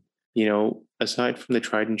 aside from the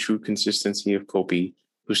tried and true consistency of Kopi,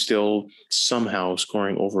 who's still somehow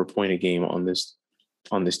scoring over a point a game on this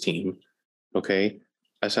team. Okay.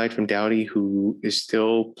 Aside from Doughty, who is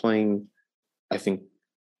still playing, I think,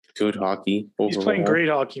 good hockey overall. He's playing great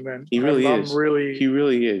hockey, man. He really is. He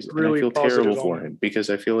really is. Really, and I feel terrible for him, because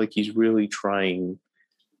I feel like he's really trying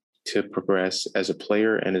to progress as a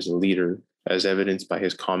player and as a leader, as evidenced by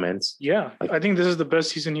his comments. Yeah. I think this is the best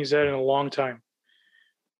season he's had in a long time.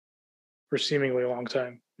 For seemingly a long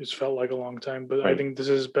time. It's felt like a long time, but right. I think this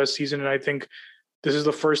is his best season. And I think this is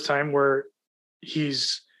the first time where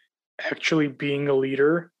he's actually being a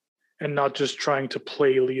leader and not just trying to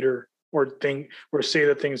play leader or say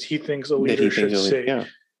the things he thinks a leader should say. Yeah.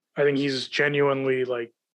 I think he's genuinely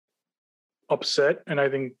like upset, and I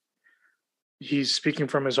think he's speaking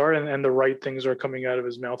from his heart, and the right things are coming out of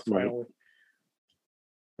his mouth finally.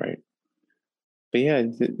 Right. But yeah,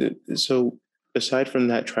 so aside from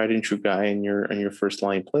that tried and true guy and your first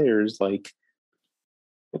line players, like,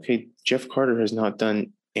 okay, Jeff Carter has not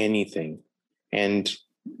done anything. And,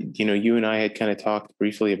 you and I had kind of talked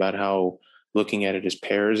briefly about how looking at it as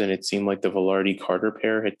pairs, and it seemed like the Velarde-Carter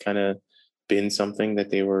pair had kind of been something that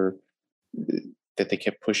they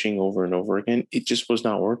kept pushing over and over again. It just was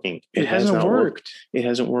not working. It hasn't worked. It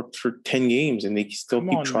hasn't worked for 10 games, and they still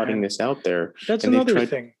keep trotting this out there. That's another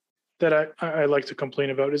thing that I like to complain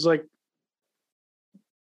about is like,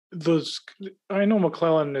 I know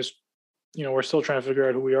McClellan is, we're still trying to figure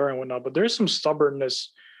out who we are and whatnot, but there's some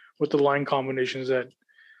stubbornness with the line combinations that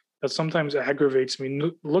sometimes aggravates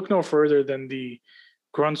me. Look no further than the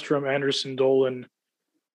Grundstrom, Anderson, Dolan,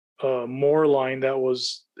 Moore line that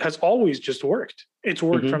has always just worked. It's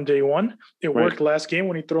worked from day one. It worked last game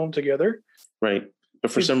when he threw them together. Right.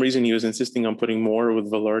 But for some reason, he was insisting on putting Moore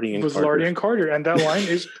with Velarde and Carter. And that line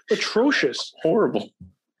is atrocious. Horrible.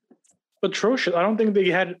 Atrocious. I don't think they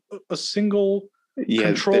had a single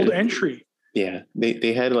controlled entry. Yeah.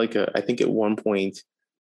 They had I think at one point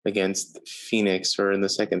against Phoenix, or in the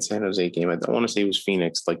second San Jose game, I want to say it was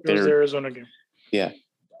Phoenix. It was the Arizona game. Yeah.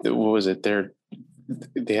 What was it?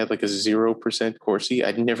 They had like a 0% Corsi.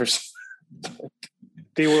 I'd never seen.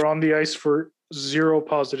 They were on the ice for 0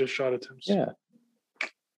 positive shot attempts. Yeah.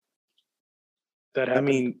 That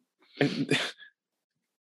happened. I mean,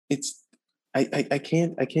 I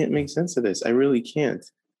can't make sense of this. I really can't.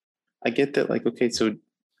 I get that, okay, so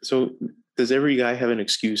does every guy have an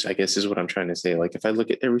excuse, I guess is what I'm trying to say. Like, if I look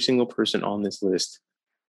at every single person on this list,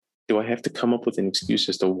 do I have to come up with an excuse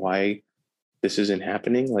as to why this isn't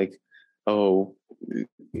happening? Like, oh,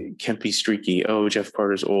 Kempe's streaky. Oh, Jeff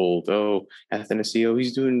Carter's old. Oh, Athanasiou,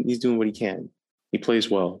 he's doing what he can. He plays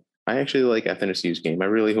well. I actually like Athanasiou's game. I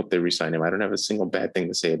really hope they re-sign him. I don't have a single bad thing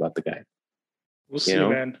to say about the guy. We'll see,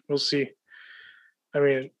 man. We'll see. I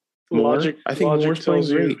mean, I think Moore's playing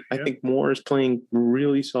great. Yeah. I think Moore is playing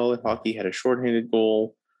really solid hockey. Had a shorthanded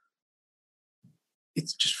goal.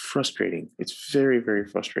 It's just frustrating. It's very, very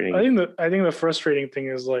frustrating. I think the frustrating thing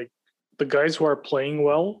is the guys who are playing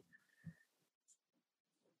well,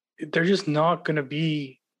 they're just not going to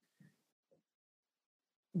be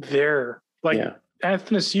there.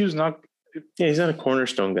 Athanasiou's not. Yeah, he's not a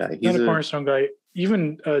cornerstone guy. He's not a cornerstone guy.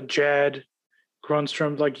 Even Jad,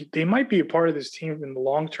 Grundstrom, they might be a part of this team in the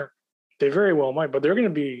long term. They very well might, but they're going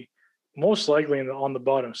to be most likely on the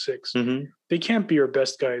bottom 6. Mm-hmm. They can't be your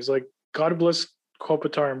best guys. Like, God bless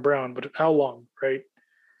Kopitar and Brown, but how long, right?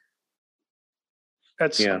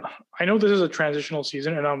 I know this is a transitional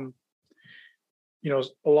season, and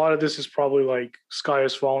a lot of this is probably like sky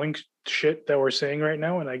is falling shit that we're saying right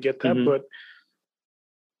now, and I get that, but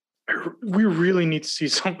we really need to see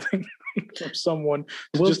something from someone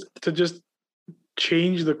to just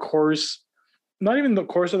change the course, not even the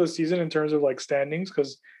course of the season in terms of like standings,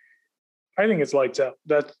 because I think it's lights out.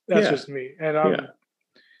 That's just me, and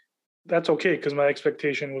that's okay because my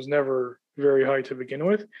expectation was never very high to begin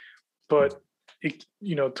with, but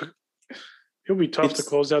it'll be tough to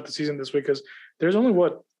close out the season this week because there's only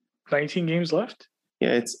 19 games left.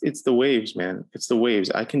 Yeah, it's the waves, man. It's the waves.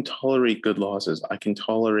 I can tolerate good losses. I can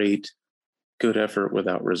tolerate good effort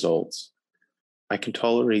without results. I can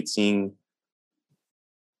tolerate seeing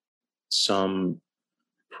some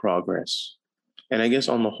progress. And I guess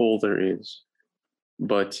on the whole there is.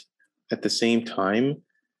 But at the same time,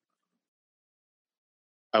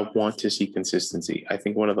 I want to see consistency. I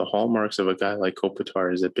think one of the hallmarks of a guy like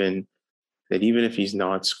Kopitar has been that even if he's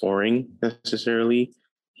not scoring necessarily,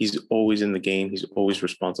 he's always in the game. He's always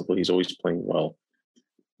responsible. He's always playing well.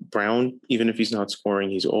 Brown, even if he's not scoring,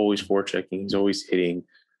 he's always forechecking. He's always hitting.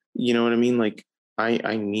 You know what I mean? Like,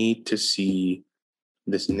 I need to see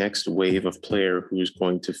this next wave of player who's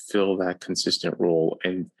going to fill that consistent role.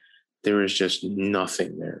 And there is just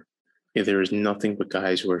nothing there. There is nothing but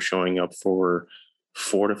guys who are showing up for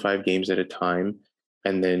 4 to 5 games at a time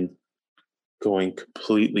and then going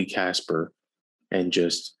completely Casper and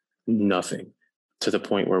just nothing, to the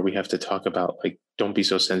point where we have to talk about, like, don't be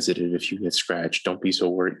so sensitive if you get scratched. Don't be so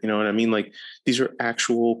worried. You know what I mean? Like, these are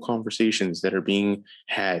actual conversations that are being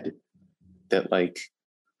had that, like,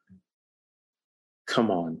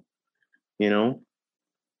 come on,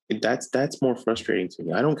 that's more frustrating to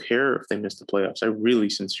me. I don't care if they miss the playoffs. I really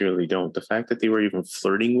sincerely don't. The fact that they were even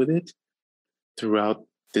flirting with it throughout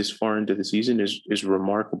this far into the season is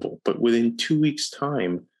remarkable. But within 2 weeks'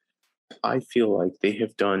 time, I feel like they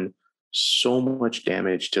have done so much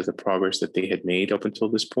damage to the progress that they had made up until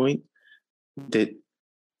this point that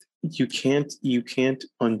you can't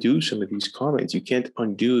undo some of these comments. You can't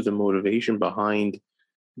undo the motivation behind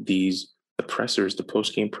the pressers, the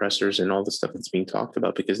post-game pressers, and all the stuff that's being talked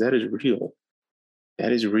about, because that is real.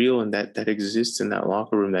 That is real, and that exists in that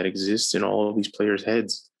locker room, that exists in all of these players'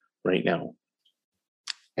 heads right now.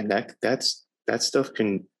 And that stuff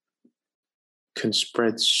can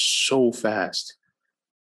spread so fast.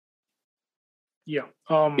 Yeah.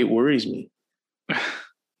 It worries me.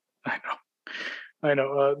 I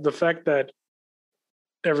know. The fact that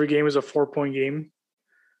every game is a 4-point game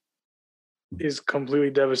is completely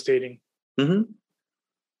devastating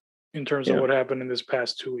in terms of what happened in this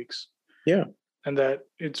past 2 weeks. Yeah. And that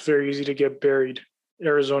it's very easy to get buried.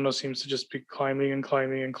 Arizona seems to just be climbing and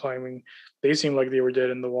climbing and climbing. They seem like they were dead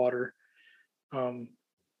in the water.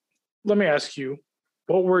 Let me ask you,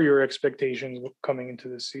 what were your expectations coming into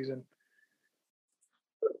this season?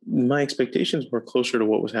 My expectations were closer to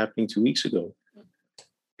what was happening 2 weeks ago.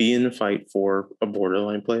 Be in the fight for a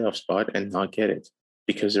borderline playoff spot and not get it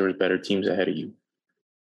because there was better teams ahead of you.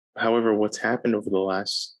 However, what's happened over the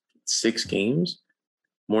last 6 games,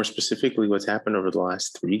 more specifically what's happened over the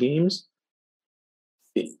last 3 games,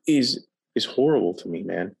 is horrible to me,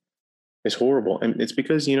 man. It's horrible. And it's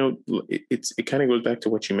because, it kind of goes back to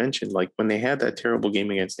what you mentioned. Like, when they had that terrible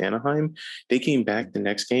game against Anaheim, they came back the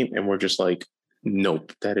next game and were just like,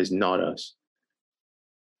 nope, that is not us.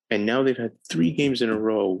 And now they've had 3 games in a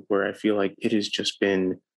row where I feel like it has just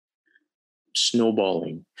been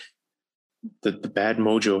snowballing. The bad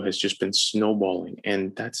mojo has just been snowballing.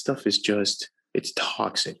 And that stuff is it's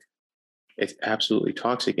toxic. It's absolutely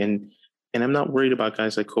toxic. And I'm not worried about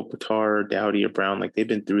guys like Kopitar or Doughty or Brown. Like, they've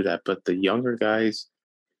been through that. But the younger guys,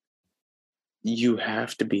 you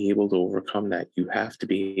have to be able to overcome that. You have to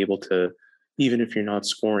be able to, even if you're not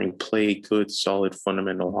scoring, play good, solid,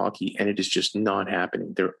 fundamental hockey. And it is just not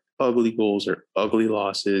happening. They're ugly goals. They're ugly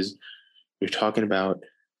losses. You're talking about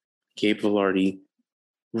Gabe Vilardi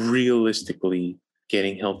realistically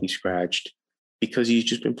getting healthy scratched because he's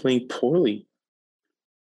just been playing poorly.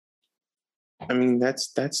 I mean, that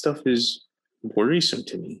stuff is worrisome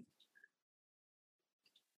to me.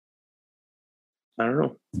 I don't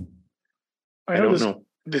know. I don't know.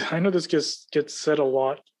 I know this gets said a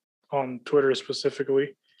lot on Twitter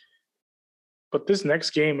specifically, but this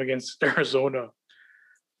next game against Arizona,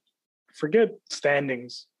 forget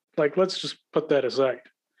standings. Like, let's just put that aside.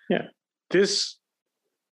 Yeah. This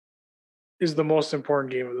is the most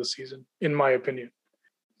important game of the season, in my opinion.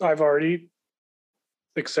 I've already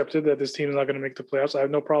accepted that this team is not going to make the playoffs. I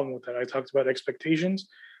have no problem with that. I talked about expectations.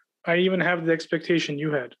 I even have the expectation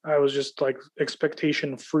you had. I was just like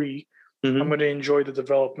expectation free. I'm going to enjoy the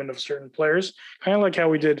development of certain players, kind of like how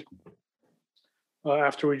we did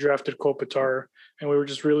after we drafted Kopitar, and we were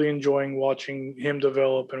just really enjoying watching him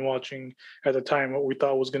develop and watching at the time what we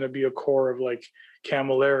thought was going to be a core of like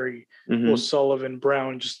Camilleri, O'Sullivan,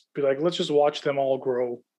 Brown. Just be like, let's just watch them all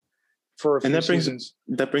grow for a few seasons.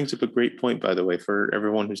 That brings up a great point, by the way, for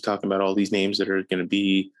everyone who's talking about all these names that are going to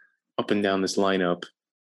be up and down this lineup.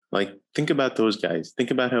 Like, think about those guys.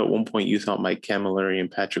 Think about how at one point you thought Mike Camilleri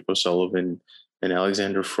and Patrick O'Sullivan and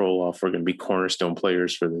Alexander Frolov were going to be cornerstone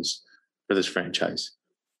players for this franchise.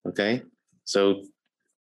 Okay? So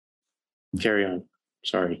carry on.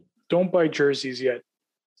 Sorry. Don't buy jerseys yet.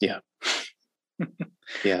 Yeah.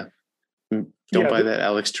 Yeah. Don't buy that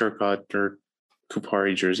Alex Turcotte or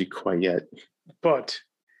Kupari jersey quite yet. But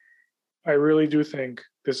I really do think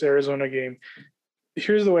this Arizona game,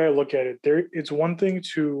 here's the way I look at it. It's one thing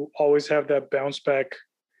to always have that bounce back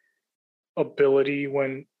ability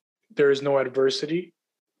when there is no adversity,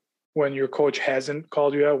 when your coach hasn't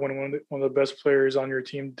called you out, when one of the best players on your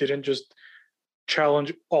team didn't just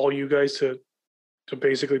challenge all you guys to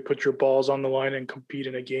basically put your balls on the line and compete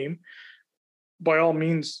in a game. By all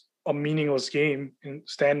means, a meaningless game in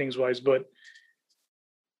standings wise, but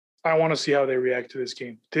I want to see how they react to this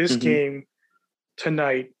game. This game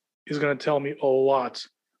tonight is going to tell me a lot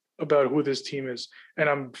about who this team is. And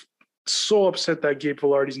I'm so upset that Gabe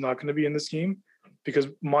Vilardi's not going to be in this game because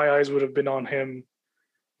my eyes would have been on him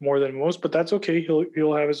more than most, but that's okay.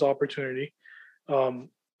 He'll have his opportunity.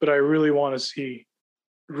 But I really want to see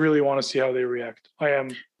how they react. I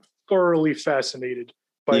am thoroughly fascinated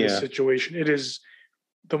by the situation. It is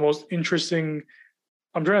the most interesting.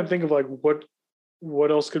 I'm trying to think of like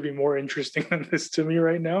what else could be more interesting than this to me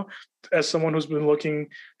right now. As someone who's been looking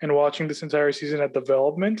and watching this entire season at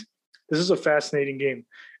development, this is a fascinating game.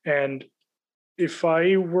 And if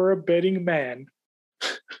I were a betting man,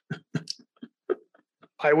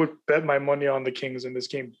 I would bet my money on the Kings in this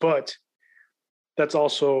game. But that's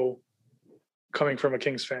also coming from a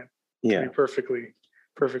Kings fan. To be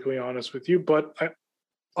perfectly honest with you. But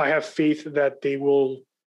I have faith that they will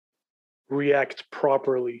react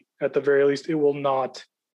properly. At the very least, it will not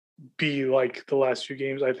be like the last few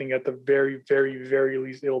games. I think at the very, very, very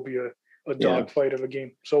least, it will be a dogfight of a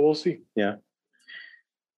game. So we'll see. Yeah.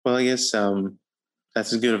 Well, I guess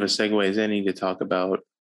that's as good of a segue as any to talk about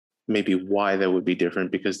maybe why that would be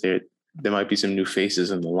different, because there might be some new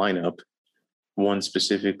faces in the lineup. One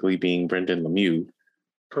specifically being Brendan Lemieux,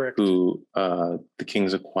 correct? Who the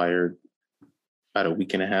Kings acquired about a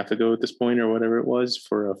week and a half ago at this point, or whatever it was,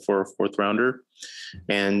 for a fourth rounder,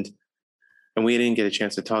 and we didn't get a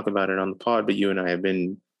chance to talk about it on the pod, but you and I have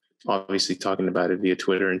been obviously talking about it via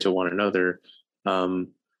Twitter and to one another. I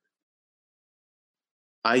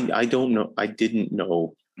don't know. I didn't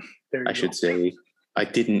know. I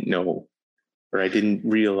didn't know, or I didn't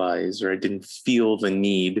realize, or I didn't feel the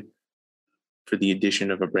need for the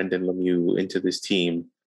addition of a Brendan Lemieux into this team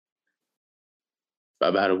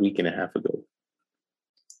about a week and a half ago.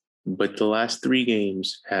 But the last 3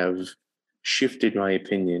 games have shifted my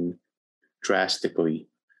opinion drastically.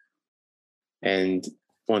 And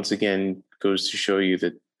once again, goes to show you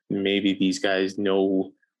that maybe these guys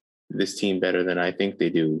know this team better than I think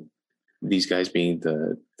they do. These guys being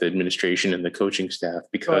the administration and the coaching staff,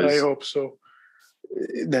 because I hope so.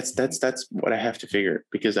 That's what I have to figure,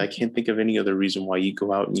 because I can't think of any other reason why you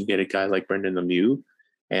go out and you get a guy like Brendan Lemieux.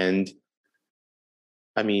 And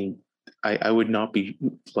I mean, I would not be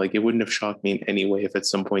like, it wouldn't have shocked me in any way if at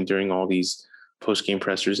some point during all these post-game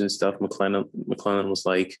pressers and stuff, McClellan was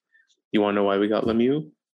like, you want to know why we got Lemieux?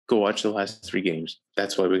 Go watch the last 3 games.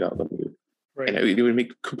 That's why we got Lemieux. Right. And it would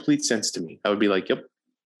make complete sense to me. I would be like, yep,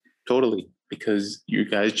 totally. Because you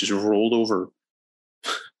guys just rolled over.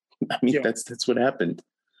 I mean, that's what happened.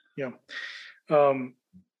 Yeah.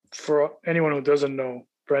 For anyone who doesn't know,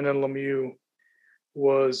 Brendan Lemieux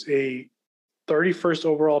was a 31st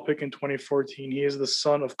overall pick in 2014. He is the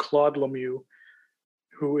son of Claude Lemieux,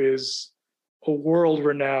 who is a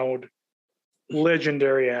world-renowned,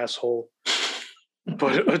 legendary asshole,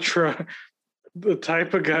 but the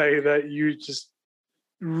type of guy that you just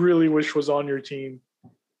really wish was on your team.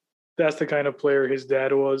 That's the kind of player his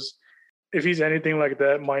dad was. If he's anything like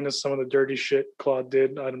that, minus some of the dirty shit Claude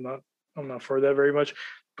did, I'm not for that very much,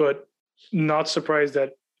 but not surprised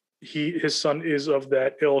that his son is of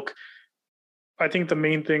that ilk. I think the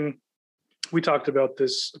main thing, we talked about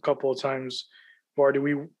this a couple of times, Vardy,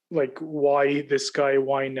 we like, why this guy,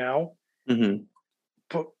 why now? Mm-hmm.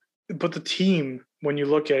 But the team when you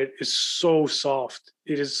look at it, is so soft.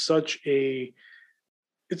 It is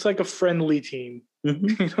it's like a friendly team.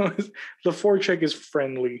 Mm-hmm. You know, the forecheck is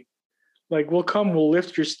friendly. Like, we'll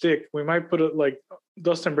lift your stick. We might put it like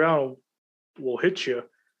Dustin Brown will hit you.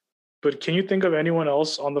 But can you think of anyone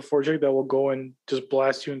else on the forecheck that will go and just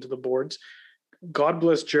blast you into the boards? God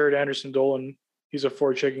bless Jared Anderson Dolan. He's a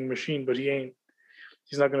forechecking machine, but he's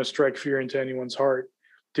not going to strike fear into anyone's heart.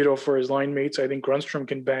 Ditto for his line mates. I think Grunstrom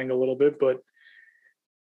can bang a little bit, but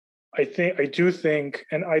I do think,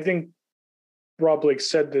 and I think Rob Blake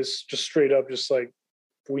said this just straight up, just like,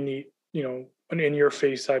 we need, an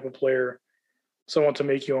in-your-face type of player, someone to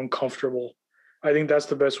make you uncomfortable. I think that's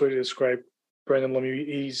the best way to describe Brendan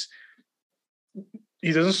Lemieux.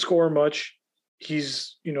 He doesn't score much.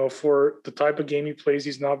 He's, for the type of game he plays,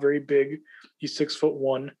 he's not very big. He's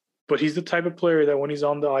 6'1", but he's the type of player that when he's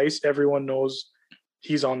on the ice, everyone knows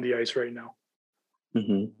he's on the ice right now.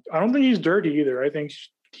 Mm-hmm. I don't think he's dirty either. I think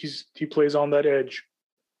he plays on that edge.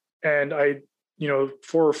 And 4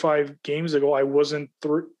 or 5 games ago, I wasn't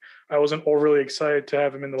overly excited to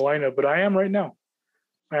have him in the lineup, but I am right now.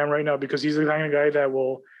 Because he's the kind of guy that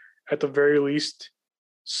will, at the very least,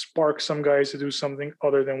 spark some guys to do something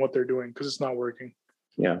other than what they're doing, because it's not working.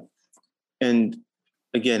 Yeah. And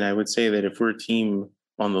again, I would say that if we're a team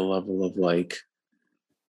on the level of like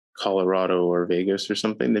Colorado or Vegas or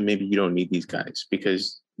something, then maybe you don't need these guys,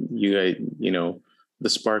 because you guys, the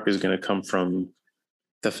spark is going to come from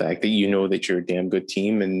the fact that that you're a damn good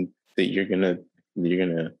team and that you're gonna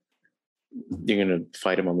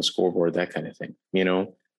fight them on the scoreboard, that kind of thing,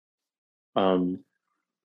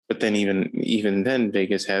 But then even then,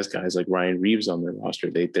 Vegas has guys like Ryan Reeves on their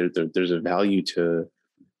roster. There's a value to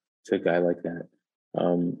a guy like that,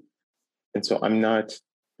 and so I'm not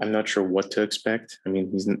sure what to expect. I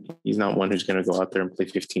mean, he's not one who's going to go out there and play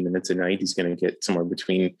 15 minutes a night. He's going to get somewhere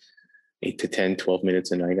between 8 to 10, 12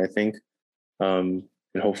 minutes a night, I think,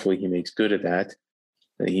 and hopefully he makes good at that.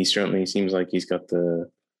 He certainly seems like he's got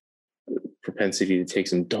the propensity to take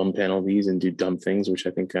some dumb penalties and do dumb things, which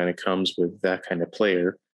I think kind of comes with that kind of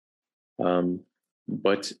player.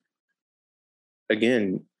 But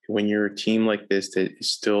again, when you're a team like this that is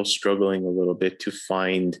still struggling a little bit to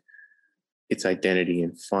find its identity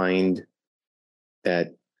and find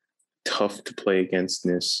that tough to play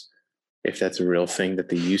againstness, if that's a real thing that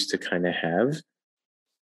they used to kind of have,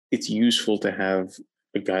 it's useful to have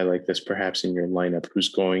a guy like this perhaps in your lineup who's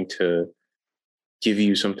going to give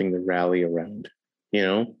you something to rally around.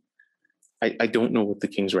 I don't know what the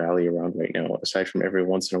Kings rally around right now, aside from every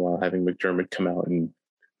once in a while having McDermott come out and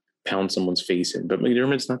pound someone's face in. But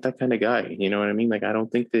McDermott's not that kind of guy. You know what I mean? Like, I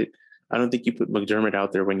don't think you put McDermott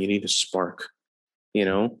out there when you need a spark.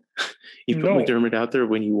 You put McDermott out there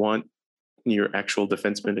when you want your actual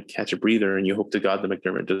defenseman to catch a breather, and you hope to God that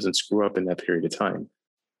McDermott doesn't screw up in that period of time.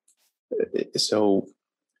 So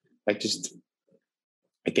I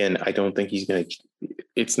don't think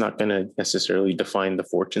it's not going to necessarily define the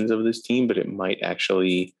fortunes of this team, but it might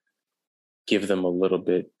actually give them a little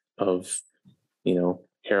bit of,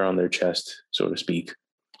 hair on their chest, so to speak.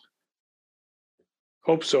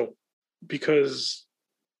 Hope so, because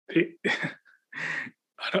this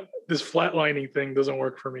flatlining thing doesn't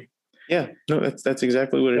work for me. Yeah, no, that's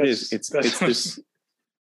exactly what it is. It's just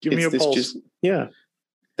give me a pulse.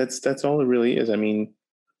 That's all it really is. I mean,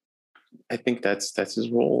 I think that's his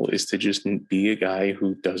role, is to just be a guy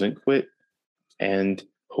who doesn't quit and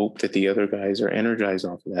hope that the other guys are energized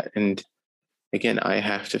off of that. And again, I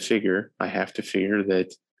have to figure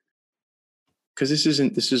that, because this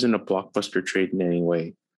isn't a blockbuster trade in any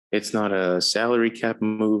way. It's not a salary cap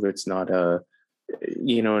move. It's not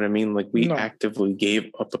you know what I mean? Like, we actively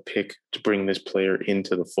gave up a pick to bring this player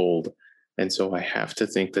into the fold. And so I have to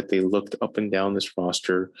think that they looked up and down this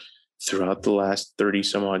roster throughout the last 30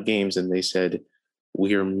 some odd games, and they said,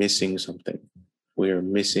 we are missing something. We are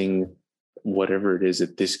missing whatever it is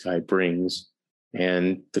that this guy brings.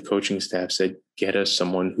 And the coaching staff said, get us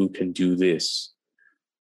someone who can do this,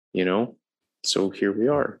 So here we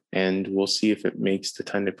are, and we'll see if it makes the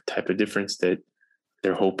type of difference that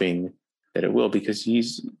they're hoping that it will, because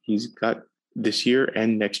he's got this year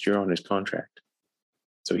and next year on his contract.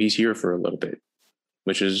 So he's here for a little bit,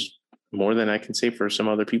 which is more than I can say for some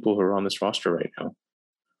other people who are on this roster right now.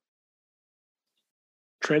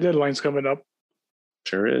 Trade deadline's coming up.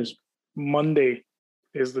 Sure is. Monday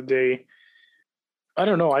is the day. I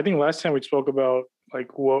don't know. I think last time we spoke about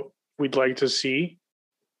like what we'd like to see.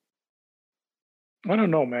 I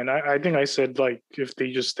don't know, man. I think I said like if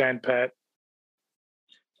they just stand pat.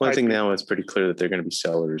 Well, I think now it's pretty clear that they're going to be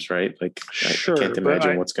sellers, right? Like, sure, I can't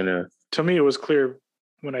imagine what's going to. To me, it was clear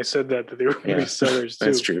when I said that they were going to be sellers too.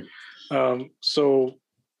 That's true. So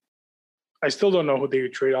I still don't know who they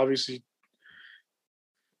would trade. Obviously,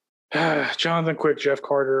 Jonathan Quick, Jeff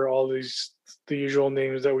Carter, all these the usual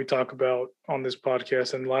names that we talk about on this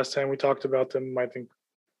podcast. And last time we talked about them, I think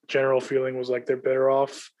general feeling was like they're better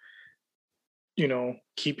off,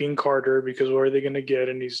 keeping Carter because what are they going to get?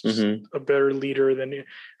 And he's just a better leader than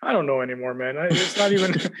I don't know anymore, man. It's not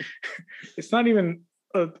even. It's not even.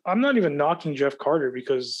 I'm not even knocking Jeff Carter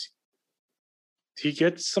because he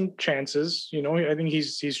gets some chances. I think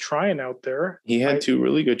he's trying out there. He had two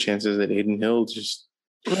really good chances that Aiden Hill just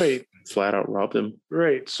flat out robbed him.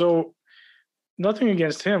 Right. So nothing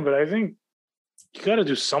against him, but I think you got to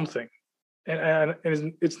do something, and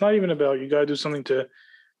it's not even about you got to do something to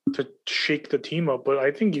shake the team up, but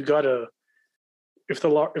I think you got to if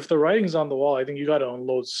the writing's on the wall, I think you got to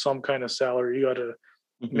unload some kind of salary. You got to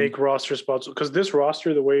make roster spots because this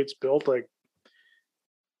roster, the way it's built, like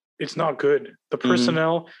it's not good. The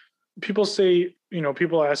personnel, people say,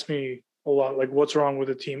 people ask me a lot, like, what's wrong with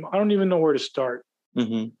the team? I don't even know where to start.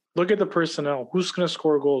 Look at the personnel. Who's going to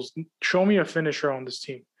score goals? Show me a finisher on this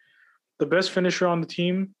team. The best finisher on the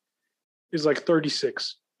team is like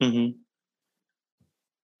 36. Yeah.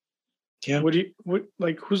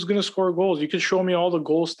 Who's going to score goals? You can show me all the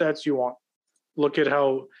goal stats you want. Look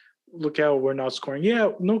how we're not scoring.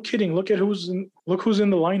 Yeah, no kidding. Look who's in the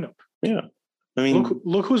lineup. Yeah. I mean,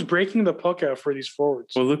 look who's breaking the puck out for these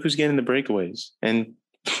forwards. Well, look who's getting the breakaways and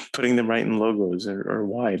putting them right in logos or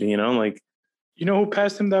wide, You know who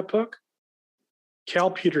passed him that puck? Cal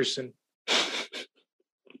Peterson.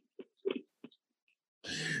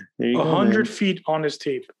 There you 100 feet on his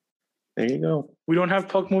tape. There you go. We don't have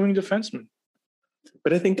puck moving defensemen.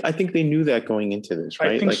 But I think they knew that going into this,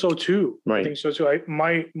 right? I think so too. Right. I think so too.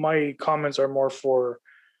 My comments are more for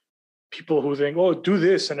people who think, "Oh, do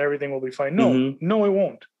this and everything will be fine." No, no, it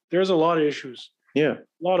won't. There's a lot of issues. Yeah.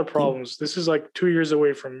 A lot of problems. This is like 2 years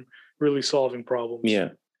away from really solving problems. Yeah.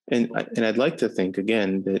 And I'd like to think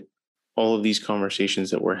again that all of these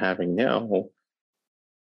conversations that we're having now,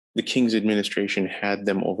 the Kings administration had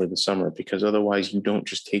them over the summer, because otherwise you don't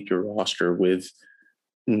just take your roster with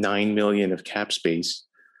 $9 million of cap space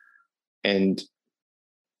and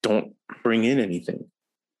don't bring in anything.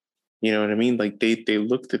 You know what I mean? Like they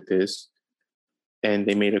looked at this and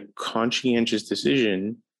they made a conscientious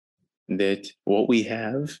decision that what we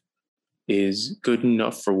have is good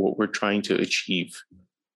enough for what we're trying to achieve,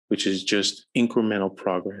 which is just incremental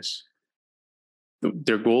progress.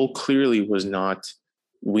 Their goal clearly was not,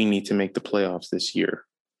 we need to make the playoffs this year,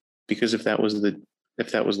 because if that was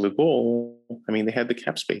the goal, I mean, they had the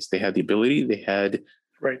cap space, they had the ability, they had,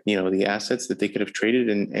 the assets that they could have traded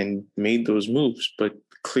and made those moves. But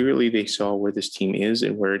clearly they saw where this team is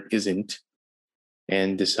and where it isn't,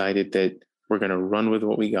 and decided that we're going to run with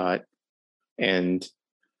what we got and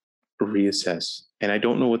reassess. And I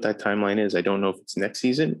don't know what that timeline is. I don't know if it's next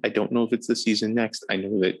season. I don't know if it's the season next. I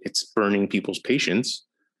know that it's burning people's patience,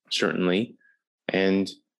 certainly.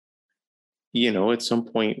 And, at some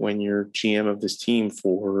point when you're GM of this team is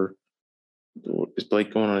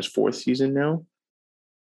Blake going on his fourth season now?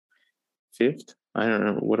 Fifth? I don't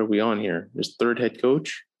know. What are we on here? His third head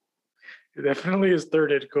coach? It definitely is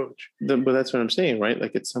third head coach. But that's what I'm saying, right?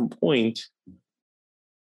 Like at some point,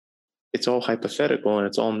 it's all hypothetical and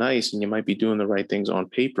it's all nice and you might be doing the right things on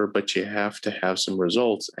paper, but you have to have some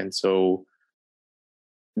results. And so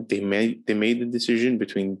they made the decision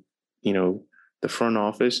between, the front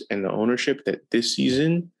office and the ownership that this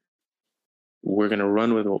season we're going to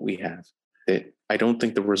run with what we have. That I don't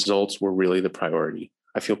think the results were really the priority.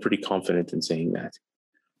 I feel pretty confident in saying that,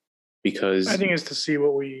 because I think it's to see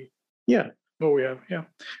what we have. Yeah.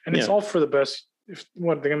 And it's all for the best. If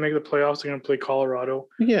they're going to make the playoffs, they're going to play Colorado.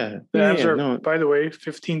 Yeah. The Avs are, by the way,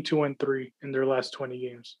 15-2-3 in their last 20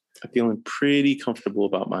 games. I'm feeling pretty comfortable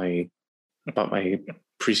about my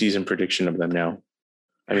preseason prediction of them now.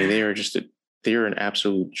 I mean, they're an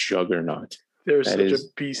absolute juggernaut. They're such a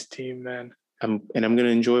beast team, man. I'm going to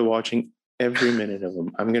enjoy watching every minute of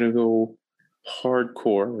them. I'm going to go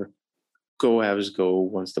hardcore, go Avs go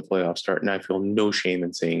once the playoffs start. And I feel no shame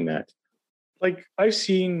in saying that. Like, I've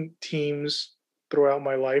seen teams throughout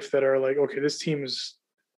my life that are like, okay, this team is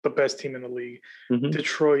the best team in the league.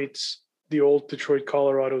 The old Detroit,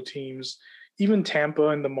 Colorado teams, even Tampa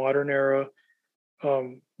in the modern era.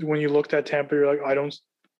 When you looked at Tampa, you're like,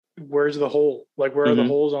 where's the hole? Like, where are the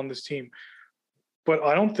holes on this team? But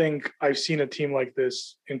I don't think I've seen a team like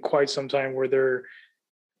this in quite some time, where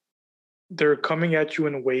they're coming at you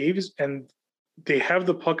in waves and they have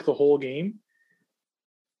the puck the whole game.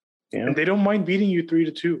 Yeah. And they don't mind beating you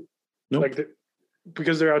 3-2. Nope.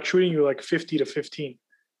 Because they're out shooting you like 50-15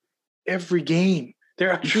 every game.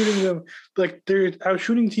 They're out shooting them like they're out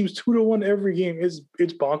shooting teams 2-1 every game. It's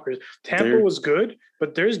bonkers. Tampa was good,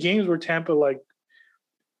 but there's games where Tampa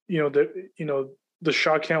the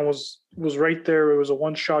shot count was right there. It was a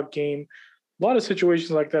one-shot game. A lot of situations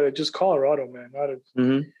like that. It's just Colorado, man.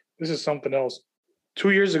 This is something else. 2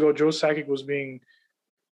 years ago, Joe Sakic was being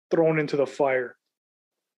thrown into the fire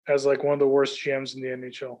as like one of the worst GMs in the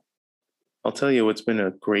NHL. I'll tell you what's been a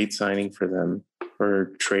great signing for them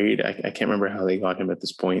for trade. I can't remember how they got him at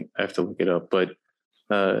this point. I have to look it up. But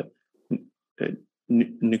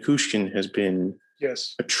Nikushkin has been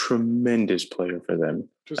a tremendous player for them.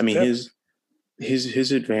 I mean,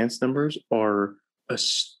 his advanced numbers are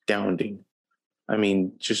astounding. I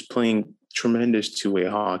mean, just playing tremendous two-way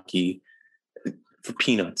hockey for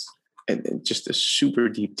peanuts. And just a super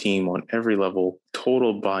deep team on every level,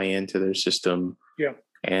 total buy-in to their system. Yeah.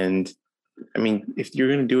 And I mean, if you're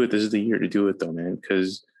going to do it, this is the year to do it, though, man,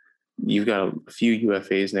 because you've got a few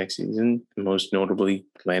UFAs next season, most notably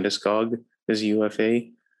Landeskog is a UFA.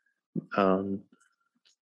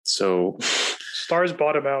 So Stars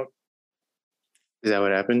bought him out. Is that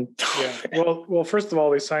what happened? Yeah. Well, first of all,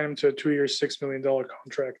 they signed him to a 2-year, $6 million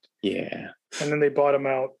contract. Yeah. And then they bought him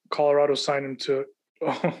out. Colorado signed him to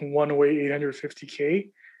a one-way $850K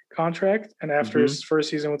contract. And after his first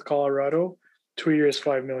season with Colorado, 2 years,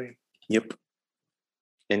 $5 million. Yep.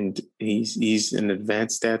 And he's an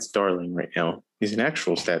advanced stats darling right now. He's an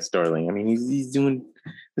actual stats darling. I mean, he's doing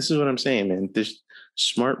 – this is what I'm saying, man. There's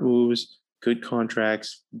smart moves, good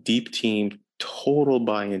contracts, deep team, total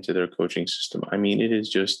buy into their coaching system. I mean, it is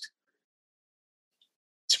just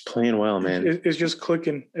 – it's playing well, man. It's just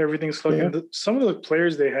clicking. Everything's clicking. Yeah. Some of the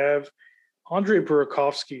players they have, Andre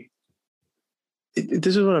Burakovsky.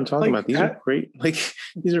 This is what I'm talking about. These are great. Like,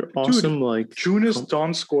 these are awesome. Dude, like Jonas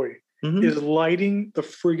Donskoy is lighting the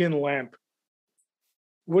friggin' lamp.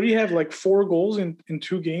 What do you have? Like 4 goals in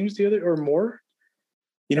 2 games the other or more?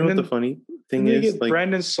 You know what the funny thing is? You get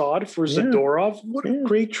Brandon Saad for Zadorov. What a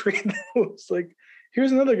great trade that was! Like,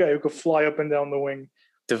 here's another guy who could fly up and down the wing.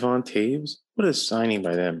 Devon Taves. What a signing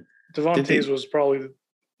by them. Devon Taves was probably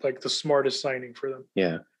like the smartest signing for them.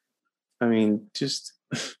 Yeah, I mean, just.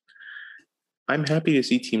 I'm happy to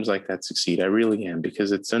see teams like that succeed. I really am,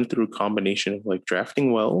 because it's done through a combination of like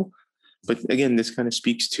drafting well. But again, this kind of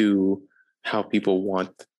speaks to how people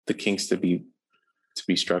want the Kings to be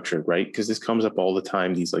structured, right? Because this comes up all the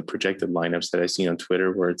time, these like projected lineups that I see on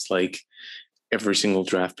Twitter where it's like every single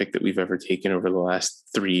draft pick that we've ever taken over the last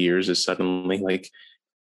 3 years is suddenly like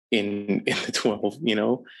in the 12, you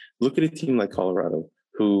know? Look at a team like Colorado,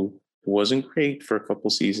 who wasn't great for a couple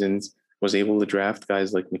seasons, was able to draft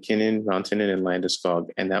guys like McKinnon, Rantanen, and Landeskog,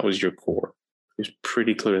 and that was your core. It was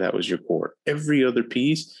pretty clear that was your core. Every other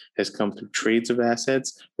piece has come through trades of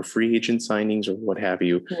assets or free agent signings or what have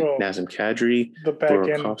you. Well, Nazem Kadri, the back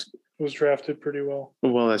end was drafted pretty well.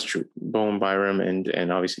 Well, that's true. Bowen Byram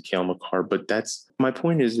and obviously Cale Makar. But that's my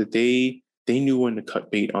point, is that they knew when to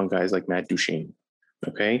cut bait on guys like Matt Duchene.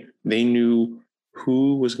 Okay, they knew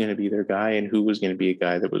who was going to be their guy and who was going to be a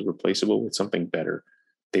guy that was replaceable with something better.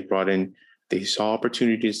 They saw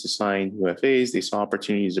opportunities to sign UFAs. They saw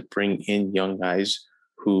opportunities to bring in young guys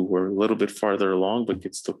who were a little bit farther along but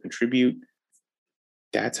could still contribute.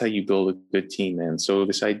 That's how you build a good team, man. So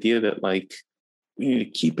this idea that like we need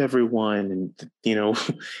to keep everyone and, you know,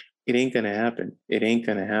 it ain't going to happen. It ain't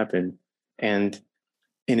going to happen. And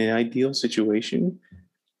in an ideal situation,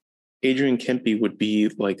 Adrian Kempe would be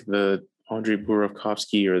like the Andre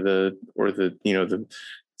Burakovsky or the you know, the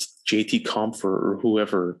JT Compher or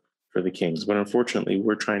whoever for the Kings. But unfortunately,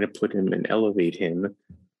 we're trying to put him and elevate him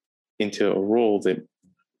into a role that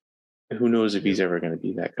who knows if he's ever going to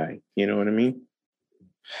be that guy. You know what I mean?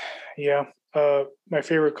 Yeah. My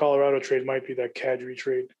favorite Colorado trade might be that Kadri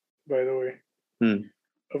trade, by the way.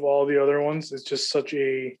 Of all the other ones, it's just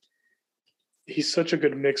he's such a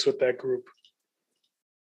good mix with that group.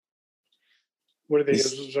 What are they? It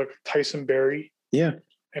was like Tyson Barrie. Yeah.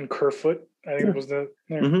 And Kerfoot. I think it was there.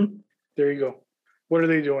 There you go. What are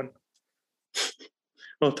they doing?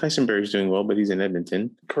 Well, Tyson Barrie's doing well, but he's in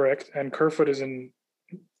Edmonton. Correct. And Kerfoot is in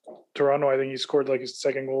Toronto. I think he scored like his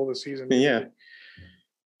 2nd goal of the season. Yeah.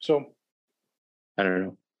 So I don't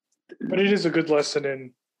know. But it is a good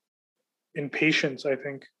lesson in patience, I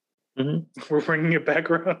think. We're bringing it back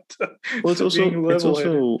around to well, it's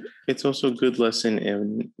also a good lesson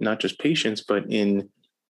in not just patience, but in,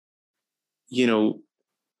 you know,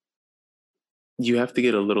 you have to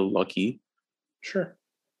get a little lucky. Sure.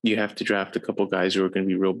 You have to draft a couple guys who are going to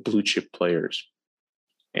be real blue chip players.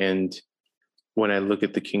 And when I look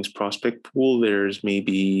at the Kings prospect pool, there's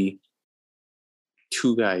maybe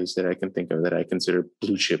 2 guys that I can think of that I consider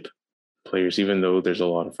blue chip players, even though there's a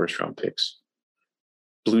lot of first round picks.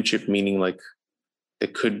 Blue chip meaning like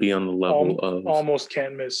that could be on the level of almost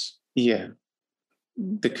can't miss. Yeah,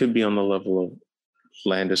 that could be on the level of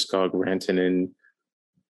Landeskog, Rantanen,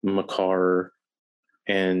 Makar,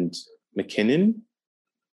 and McKinnon.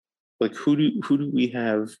 Like who do we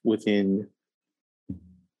have within?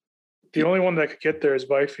 The only one that could get there is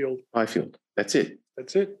Byfield. Byfield. That's it.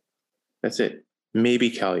 That's it.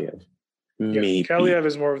 Maybe Kaliev. Maybe Kaliev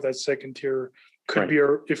is more of that second tier. Could be,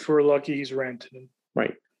 if we're lucky, he's Rantanen.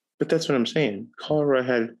 Right. But that's what I'm saying. Colorado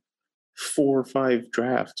had 4 or 5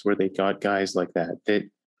 drafts where they got guys like that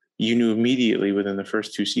you knew immediately within the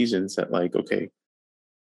first 2 seasons that like, okay,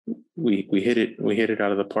 we hit it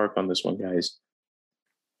out of the park on this one, guys.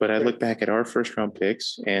 But I look back at our first round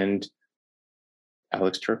picks and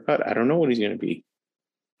Alex Turcotte, I don't know what he's going to be.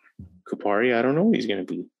 Kupari, I don't know what he's going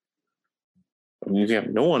to be. I mean, we have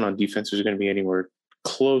no one on defense who's going to be anywhere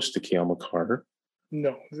close to Cale Makar.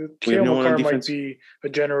 No, Cale Makar might be a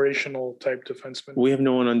generational type defenseman. We have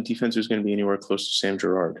no one on defense who's going to be anywhere close to Sam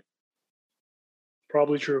Girard.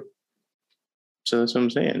 Probably true. So that's what I'm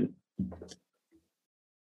saying.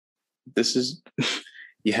 This is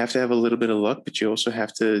you have to have a little bit of luck, but you also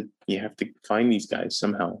have to find these guys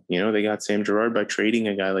somehow. You know, they got Sam Girard by trading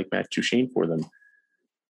a guy like Matt Duchene for them.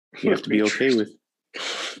 You have to be okay with,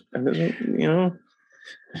 you know,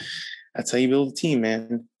 that's how you build a team,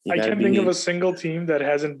 man. I can't think of a single team that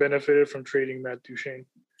hasn't benefited from trading Matt Duchene.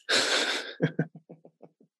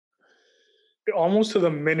 Almost to the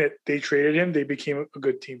minute they traded him, they became a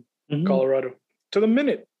good team. Mm-hmm. Colorado. To the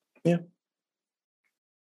minute. Yeah.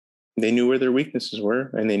 They knew where their weaknesses were,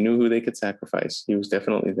 and they knew who they could sacrifice. He was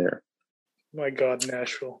definitely there. My God,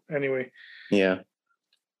 Nashville. Anyway. Yeah.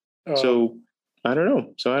 So I don't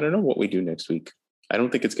know. I don't know what we do next week. I don't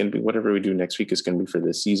think it's going to be whatever we do next week is going to be for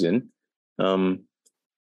this season.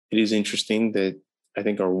 It is interesting that I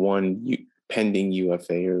think our one pending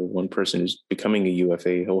UFA or one person who's becoming a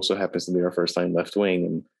UFA also happens to be our first time left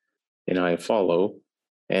wing and I follow.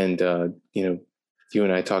 And, you know, you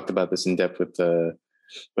and I talked about this in depth with the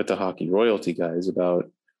hockey royalty guys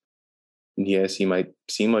about, yes, he might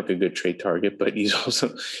seem like a good trade target, but he's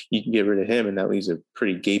also, you can get rid of him and that leaves a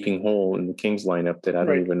pretty gaping hole in the Kings lineup that I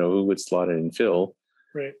don't even know who would slot it and fill.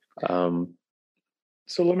 Right.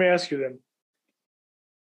 So let me ask you then,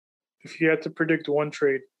 if you had to predict one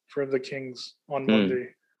trade for the Kings on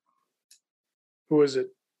Monday, who is it?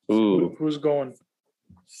 Ooh. Who's going?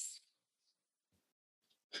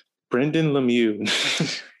 Brendan Lemieux.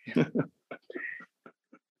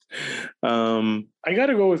 I got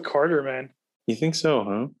to go with Carter, man. You think so,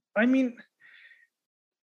 huh? I mean,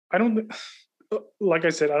 I don't, like I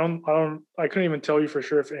said, I couldn't even tell you for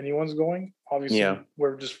sure if anyone's going. Obviously,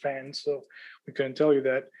 we're just fans, so we couldn't tell you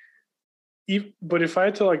that. But if I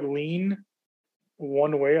had to like lean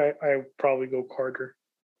one way, I probably go Carter.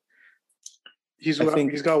 He's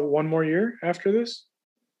got one more year after this?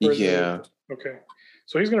 Yeah. Okay.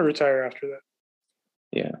 So he's going to retire after that.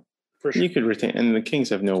 Yeah. For sure. You could retain, and the Kings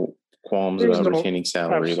have no qualms about retaining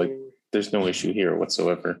salary. Absolutely. Like, there's no issue here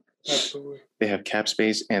whatsoever. Absolutely. They have cap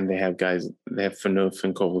space, and they have guys. They have Phaneuf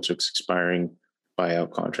and Kovalchuk's expiring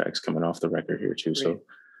buyout contracts coming off the record here too. So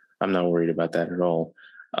I'm not worried about that at all.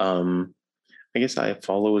 I guess I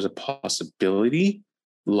follow as a possibility.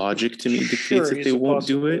 Logic to me dictates that they won't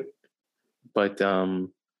do it, but yeah,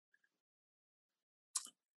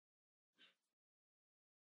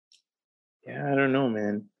 I don't know,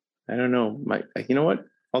 man. I don't know. You know what?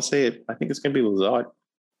 I'll say it. I think it's gonna be Lizotte.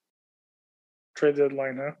 Trade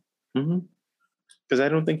deadline, huh? Mm-hmm. Because I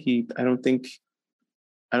don't think he's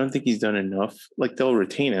done enough. Like, they'll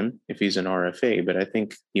retain him if he's an RFA, but I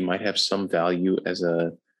think he might have some value as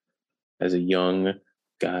a young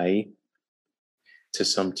guy to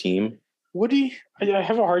some team. I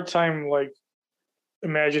have a hard time like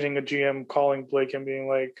imagining a GM calling Blake and being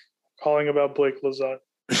like calling about Blake Lizotte.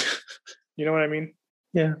 You know what I mean?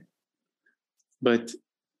 Yeah. But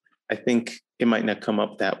I think it might not come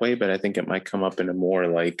up that way, but I think it might come up in a more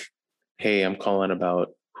like, hey, I'm calling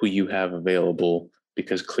about who you have available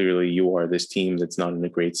because clearly you are this team that's not in a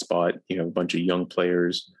great spot. You have a bunch of young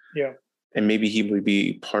players. Yeah. And maybe he would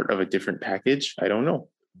be part of a different package. I don't know.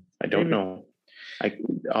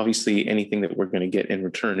 Obviously, anything that we're going to get in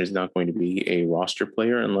return is not going to be a roster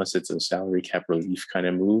player unless it's a salary cap relief kind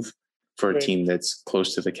of move for a team that's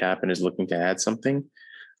close to the cap and is looking to add something.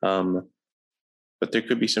 But there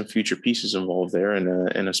could be some future pieces involved there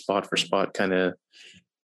and a spot for spot kind of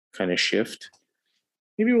shift.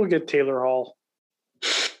 Maybe we'll get Taylor Hall.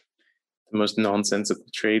 The most nonsensical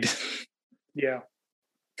trade. Yeah.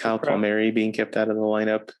 Kyle Palmieri being kept out of the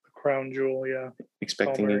lineup. The crown jewel. Yeah,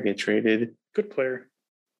 expecting to Palmieri. get traded. Good player.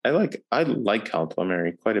 I like Kyle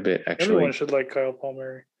Palmieri quite a bit, actually. Everyone should like Kyle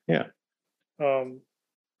Palmieri. Yeah.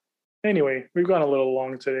 Anyway, we've gone a little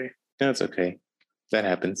long today. That's okay. That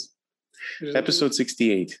happens. There's Episode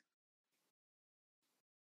 68.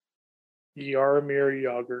 Jaromir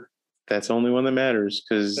Jagr. That's the only one that matters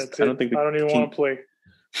because That's I it. don't think I don't even want to play.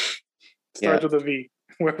 Starts Yeah. with a V.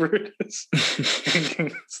 Whoever it is.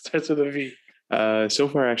 Starts with a V. So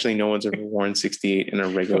far, actually, no one's ever worn 68 in a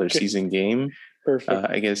regular Okay. season game. Perfect.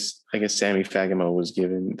 I guess Sammy Fagemo was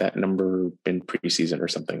given that number in preseason or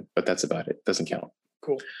something, but that's about it. Doesn't count.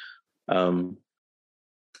 Cool.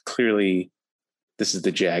 Clearly, this is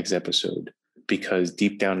the Jags episode because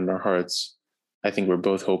deep down in our hearts, I think we're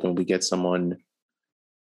both hoping we get someone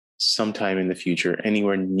sometime in the future,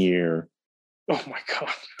 anywhere near Oh my God.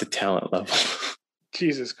 the talent level.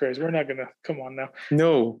 Jesus Christ. We're not gonna come on now.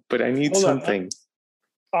 No, but I need Hold on. something.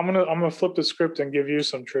 I'm gonna flip the script and give you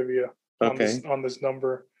some trivia on Okay. this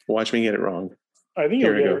number. Watch me get it wrong. I think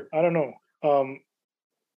Here you'll we get it. I don't know.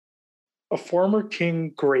 A former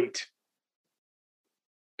King great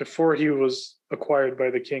before he was acquired by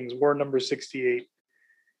the Kings wore number 68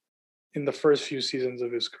 in the first few seasons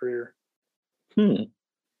of his career. A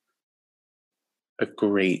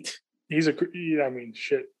great. I mean,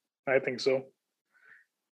 shit. I think so.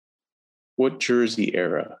 What jersey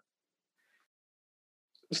era?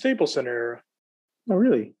 The Staples Center era. Oh,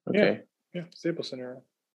 really? Okay. Yeah, Staples Center era.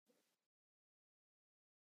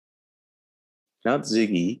 Not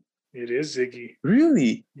Ziggy. It is Ziggy.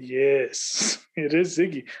 Really? Yes, it is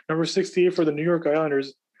Ziggy. Number 68 for the New York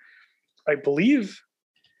Islanders. I believe,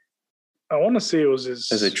 I want to say it was his.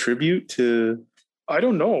 As a tribute to, I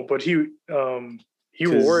don't know, but he 'Cause-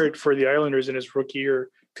 wore it for the Islanders in his rookie year.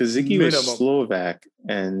 because Ziggy Minimum. was Slovak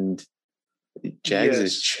and Jags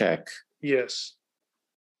is Yes. Czech. Yes.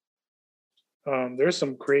 There's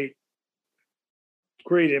some great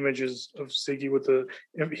images of Ziggy with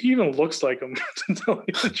he even looks like him, to tell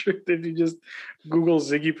you the truth. If you just Google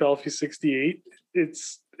Ziggy Palffy 68,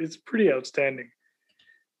 it's pretty outstanding.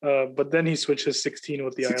 But then he switches 16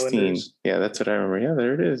 with the 16. Islanders. Yeah, that's what I remember. Yeah,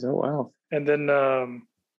 there it is. Oh, wow. And then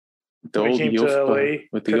The When he old came to Yofa LA,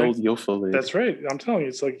 with the old Yofa lid. that's right. I'm telling you,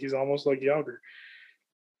 it's like he's almost like Yager.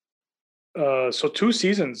 So 2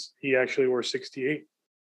 seasons he actually wore 68.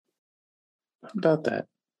 How about that?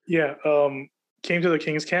 Yeah. Came to the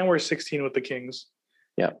Kings, can't wear 16 with the Kings.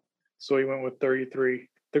 Yeah. So he went with 33.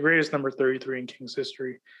 The greatest number 33 in Kings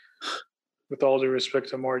history. With all due respect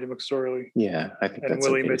to Marty McSorley Yeah, I think and that's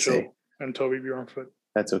Willie okay to say. Mitchell and Toby Bjornfoot.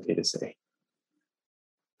 That's okay to say.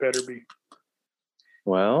 Better be.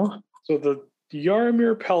 Well, So the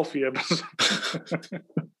Jaromir Palffy episode.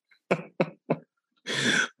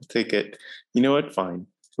 I'll take it. You know what? Fine.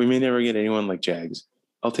 We may never get anyone like Jags.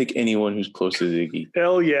 I'll take anyone who's close to Ziggy.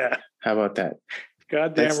 Hell yeah. How about that?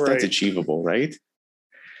 Goddamn That's, right. that's achievable, right?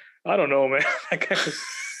 I don't know, man. That guy is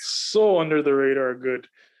so under the radar good.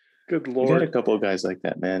 Good We got a Lord. couple of guys like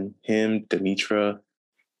that, man. Him, Dimitra,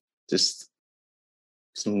 just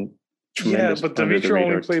some Yeah, tremendous. but under the Dimitra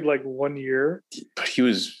only radar- played like 1 year. But he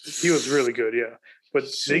was Really good, yeah. But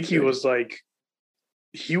So Ziggy good. was like,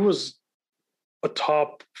 he was a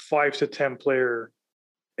top 5 to 10 player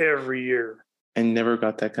every year. and never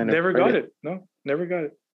got that kind of Never got credit. it. No, never got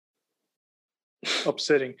it.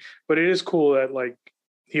 Upsetting. But it is cool that like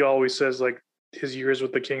he always says like his years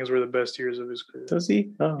with the Kings were the best years of his career. Does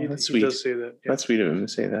he? Oh, He that's sweet. does say that. Yeah. That's sweet of him to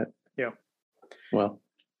say that. Yeah. Well,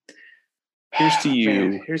 here's to you.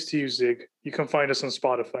 Man, here's to you, Zig. You can find us on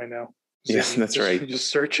Spotify now. Yes, Ziggy. that's Just- right. Just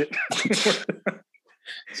search it.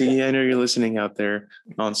 See, I know you're listening out there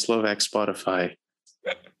on Slovak Spotify.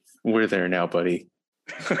 We're there now, buddy.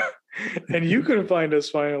 And you can find us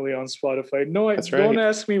finally on Spotify. No, That's don't right.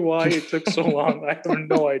 ask me why it took so long. I have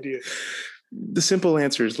no idea. The simple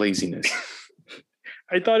answer is laziness.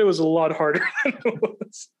 I thought it was a lot harder than it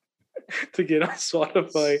was to get on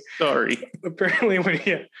Spotify. Sorry. Apparently, when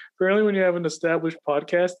you have an established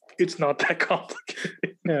podcast, it's not that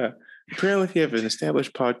complicated. Yeah. Apparently, if you have an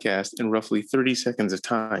established podcast in roughly 30 seconds of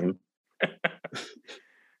time,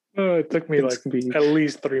 It took me things like can be, at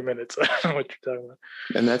least 3 minutes. I don't know what you're talking about.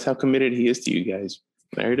 and that's how committed he is to you guys.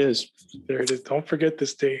 There it is. There it is. Don't forget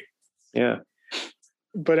this day. Yeah.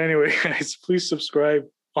 But anyway, guys, please subscribe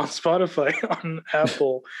on Spotify, on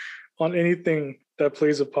Apple, on anything that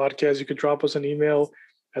plays a podcast. You could drop us an email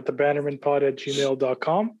at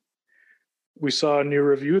thebannermanpod@gmail.com. We saw a new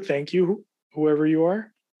review. Thank you, whoever you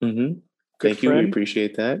are. Mm-hmm. Good Thank you. We friend.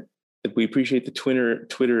 appreciate that. We appreciate the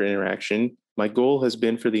Twitter interaction. My goal has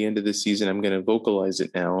been for the end of the season, I'm going to vocalize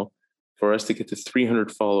it now, for us to get to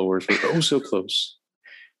 300 followers. We're oh so close.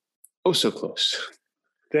 Oh, so close.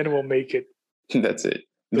 Then we'll make it. That's it.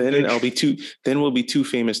 Then I'll be too. Then we'll be too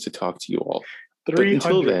famous to talk to you all.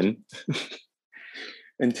 300. But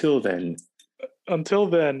until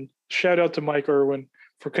then, shout out to Mike Irwin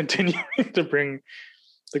for continuing to bring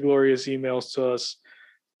the glorious emails to us.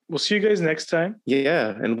 We'll see you guys next time. Yeah,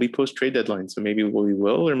 and it'll be post trade deadline, so maybe we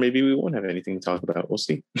will, or maybe we won't have anything to talk about. We'll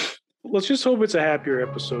see. Let's just hope it's a happier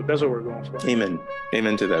episode. That's what we're going for. Amen.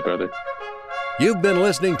 Amen to that, brother. You've been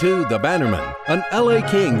listening to The Bannerman, an LA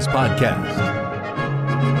Kings podcast.